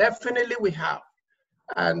Africa? Definitely we have.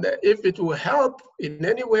 And if it will help in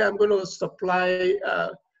any way, I'm going to supply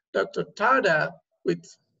Dr. Tada with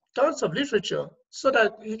tons of literature so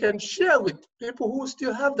that he can share with people who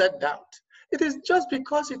still have that doubt. It is just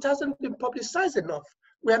because it hasn't been publicized enough.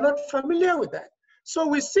 We are not familiar with that. So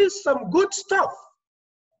we see some good stuff.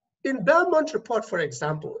 In Belmont Report, for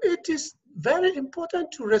example, it is very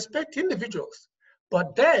important to respect individuals.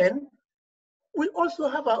 But then we also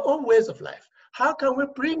have our own ways of life. How can we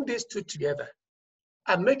bring these two together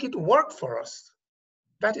and make it work for us?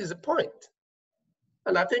 That is the point.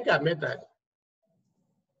 And I think I made that.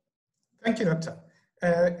 Thank you, Doctor.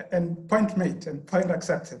 And point made and point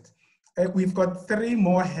accepted. We've got 3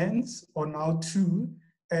 more hands, or now 2.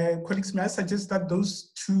 Colleagues, may I suggest that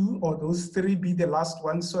those 2 or those 3 be the last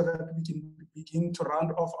ones so that we can begin to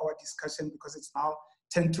round off our discussion, because it's now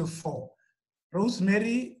 10 to 4.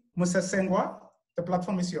 Rosemary Musasengwa, the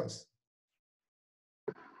platform is yours.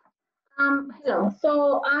 Hello.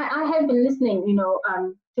 So I have been listening, you know,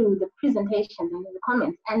 to the presentations and the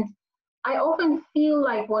comments, and I often feel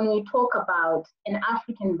like when we talk about an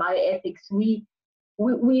African bioethics, we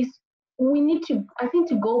need to, I think,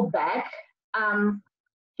 to go back,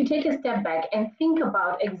 to take a step back and think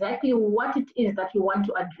about exactly what it is that we want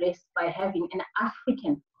to address by having an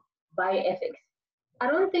African bioethics.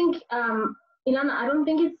 I don't think, Ilana, I don't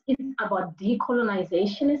think it's about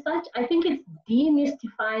decolonization as such. I think it's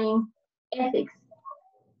demystifying ethics.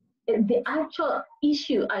 The actual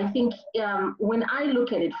issue, I think, when I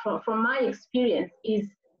look at it from my experience, is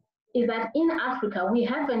that in Africa, we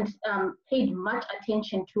haven't paid much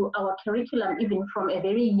attention to our curriculum, even from a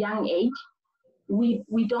very young age.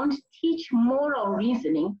 We don't teach moral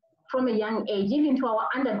reasoning from a young age, even to our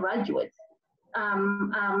undergraduates.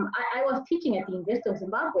 I was teaching at the University of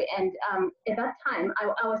Zimbabwe, and at that time,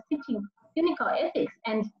 I was teaching clinical ethics,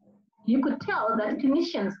 and you could tell that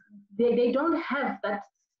clinicians, they don't have that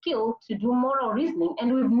skill to do moral reasoning,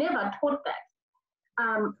 and we've never taught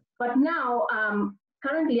that. But now,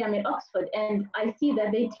 currently I'm at Oxford, and I see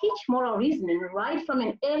that they teach moral reasoning right from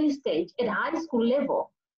an early stage at high school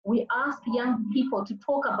level. We ask young people to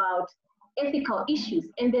talk about ethical issues,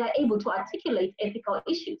 and they are able to articulate ethical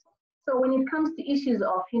issues. So when it comes to issues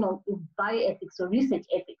of, you know, bioethics or research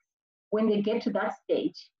ethics, when they get to that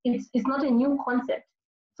stage, it's not a new concept.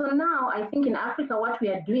 So now I think in Africa, what we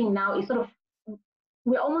are doing now is sort of,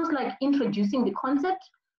 we're almost like introducing the concept,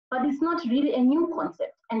 but it's not really a new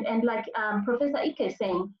concept. And like Professor Ike is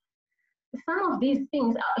saying, some of these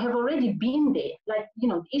things have already been there. Like, you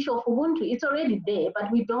know, the issue of Ubuntu, it's already there, but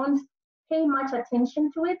we don't pay much attention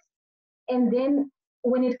to it. And then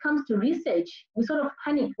when it comes to research, we sort of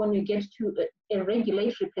panic when we get to a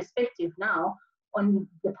regulatory perspective now on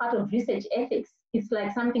the part of research ethics. It's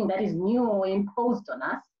like something that is new or imposed on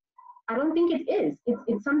us. I don't think it is.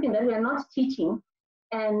 It's something that we are not teaching.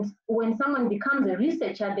 And when someone becomes a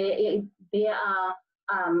researcher, they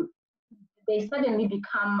suddenly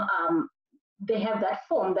become, they have that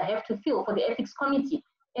form they have to fill for the ethics committee.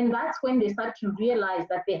 And that's when they start to realize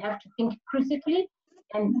that they have to think critically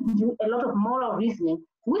and do a lot of moral reasoning,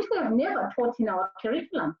 which we have never taught in our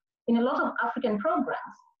curriculum in a lot of African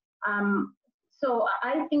programs. So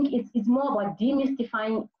I think it's more about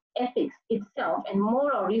demystifying ethics itself and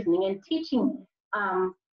moral reasoning, and teaching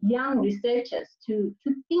young researchers to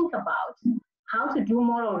think about how to do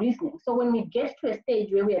moral reasoning. So when we get to a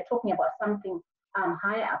stage where we are talking about something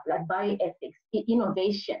higher up, like bioethics,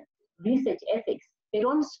 innovation, research ethics, they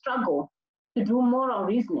don't struggle to do moral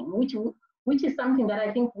reasoning, which is something that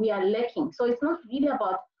I think we are lacking. So it's not really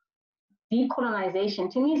about decolonization.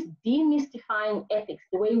 To me, it's demystifying ethics,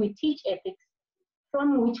 the way we teach ethics.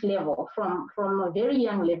 From which level? From a very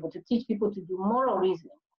young level, to teach people to do moral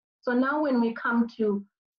reasoning. So now when we come to,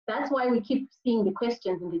 that's why we keep seeing the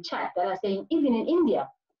questions in the chat that are saying, even in India,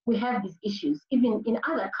 we have these issues. Even in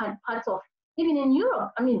other parts of, even in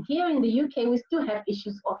Europe, I mean, here in the UK, we still have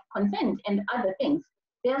issues of consent and other things.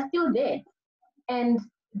 They are still there. And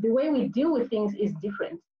the way we deal with things is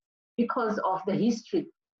different, because of the history.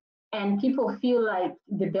 And people feel like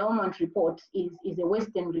the Belmont report is a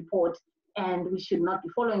Western report and we should not be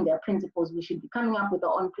following their principles. We should be coming up with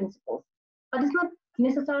our own principles. But it's not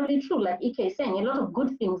necessarily true. Like Ike is saying, a lot of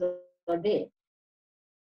good things are there.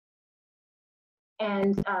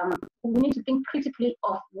 And we need to think critically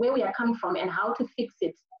of where we are coming from and how to fix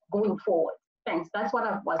it going forward. Thanks. That's what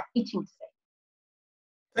I was itching to say.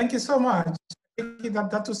 Thank you so much.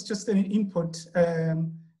 That was just an input.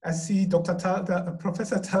 I see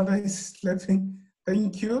Professor Talda is laughing.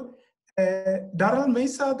 Thank you. Darrell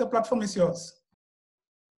Mesa, the platform is yours.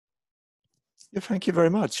 Yeah, thank you very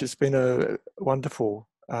much. It's been a wonderful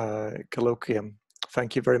colloquium.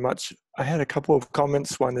 Thank you very much. I had a couple of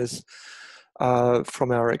comments. One is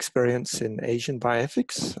from our experience in Asian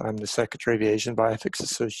bioethics. I'm the secretary of the Asian Bioethics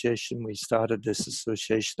Association. We started this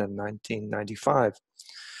association in 1995.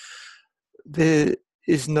 There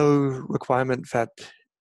is no requirement that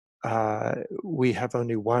we have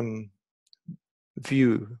only one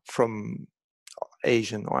view from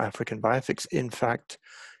Asian or African bioethics. In fact,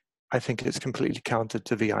 I think it's completely counter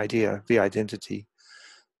to the idea, the identity.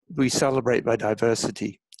 We celebrate by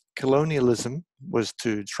diversity. Colonialism was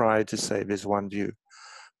to try to say there's one view,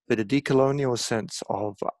 but a decolonial sense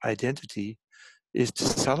of identity is to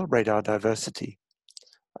celebrate our diversity.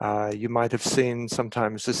 You might have seen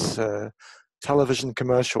sometimes this television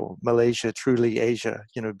commercial, Malaysia, truly Asia,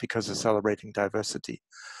 because of celebrating diversity.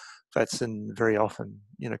 That's in very often,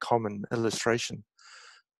 common illustration.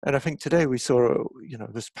 And I think today we saw,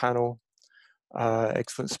 this panel,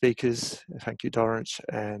 excellent speakers. Thank you, Doranch,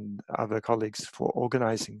 and other colleagues for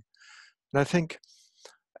organizing. And I think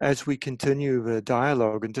as we continue the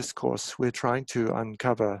dialogue and discourse, we're trying to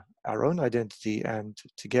uncover our own identity and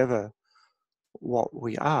together what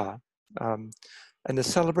we are. And the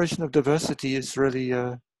celebration of diversity is really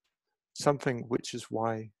something which is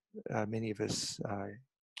why many of us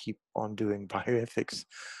keep on doing bioethics.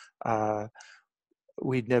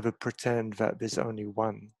 We'd never pretend that there's only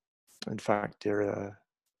one. In fact, there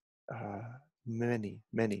are many,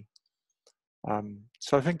 many.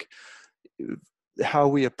 So I think how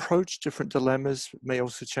we approach different dilemmas may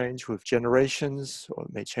also change with generations, or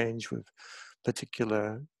it may change with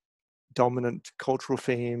particular dominant cultural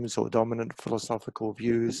themes or dominant philosophical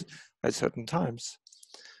views at certain times.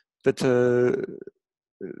 But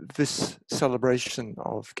this celebration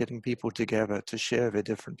of getting people together to share their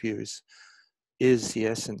different views is the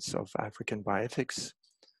essence of African bioethics.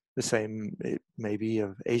 The same it may be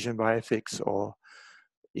of Asian bioethics, or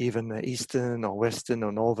even Eastern or Western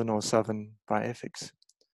or Northern or Southern bioethics.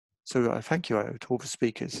 So thank you to all the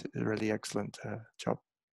speakers. A really excellent job.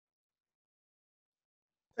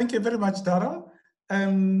 Thank you very much, Dara.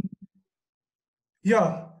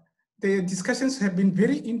 Yeah, the discussions have been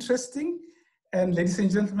very interesting. And ladies and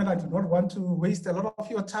gentlemen, I do not want to waste a lot of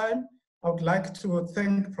your time. I would like to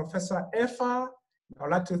thank Professor Effa. I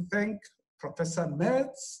would like to thank Professor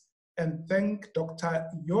Metz, and thank Dr.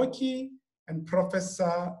 Yoki and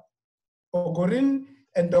Professor Ogorin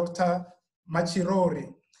and Dr.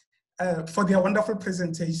 Machirori for their wonderful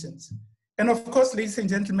presentations. And of course, ladies and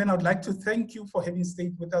gentlemen, I would like to thank you for having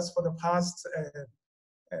stayed with us for the past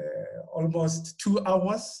almost 2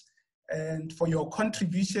 hours, and for your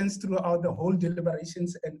contributions throughout the whole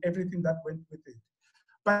deliberations and everything that went with it.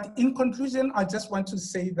 But in conclusion, I just want to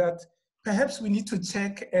say that perhaps we need to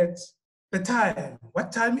check at the time.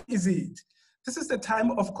 What time is it? This is the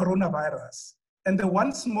time of coronavirus. And the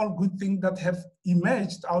one small good thing that have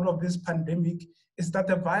emerged out of this pandemic is that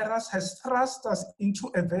the virus has thrust us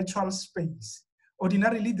into a virtual space.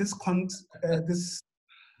 Ordinarily, this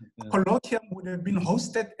colloquium would have been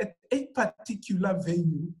hosted at a particular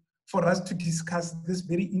venue for us to discuss this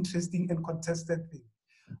very interesting and contested thing.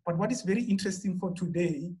 But what is very interesting for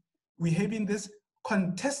today, we're having this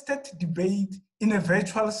contested debate in a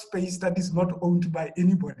virtual space that is not owned by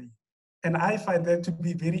anybody. And I find that to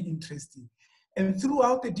be very interesting. And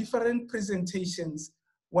throughout the different presentations,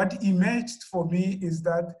 what emerged for me is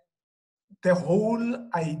that the whole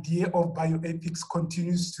idea of bioethics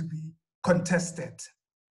continues to be contested.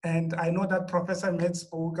 And I know that Professor Metz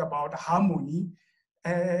spoke about harmony.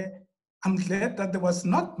 I'm glad that there was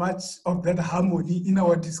not much of that harmony in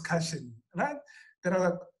our discussion, right? There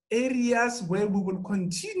are areas where we will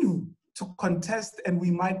continue to contest and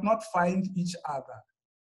we might not find each other.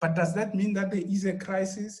 But does that mean that there is a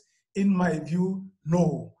crisis? In my view,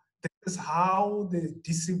 no. That is how the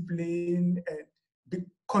discipline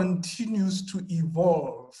continues to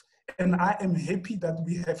evolve. And I am happy that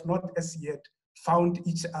we have not as yet found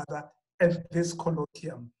each other at this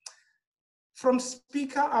colloquium. From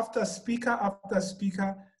speaker after speaker after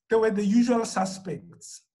speaker, there were the usual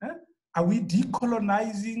suspects. Are we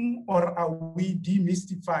decolonizing or are we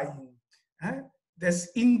demystifying? There's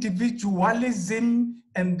individualism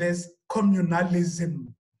and there's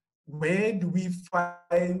communalism. Where do we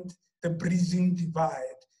find the bridging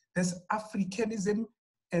divide? There's Africanism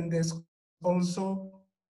and there's also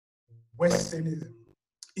Westernism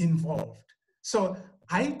involved. So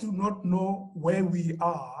I do not know where we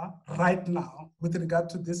are right now with regard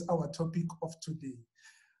to this, our topic of today.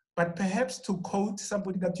 But perhaps to quote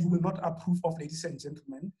somebody that you will not approve of, ladies and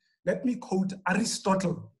gentlemen, let me quote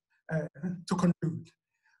Aristotle to conclude.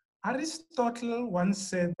 Aristotle once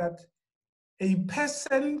said that a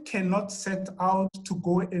person cannot set out to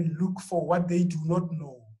go and look for what they do not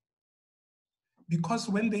know, because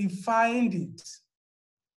when they find it,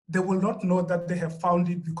 they will not know that they have found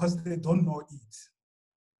it because they don't know it.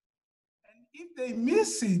 And if they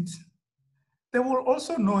miss it, they will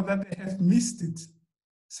also know that they have missed it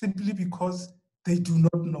simply because they do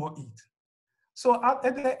not know it. So at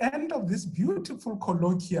the end of this beautiful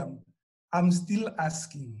colloquium, I'm still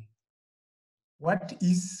asking, what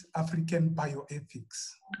is African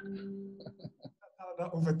bioethics?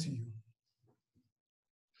 Over to you.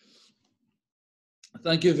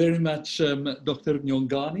 Thank you very much, Dr.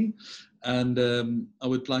 Nyongani. And I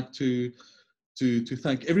would like to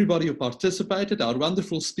thank everybody who participated, our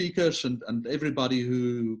wonderful speakers and everybody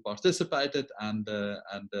who participated and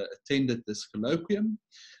attended this colloquium.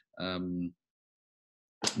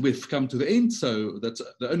 We've come to the end, so that's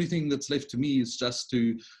the only thing that's left to me is just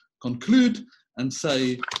to conclude and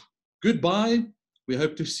say goodbye. We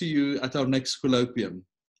hope to see you at our next colloquium.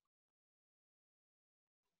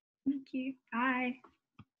 Thank you. Bye.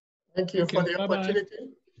 Thank you for the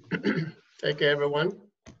opportunity. Take care, everyone.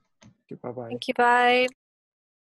 Bye-bye. Thank you. Bye.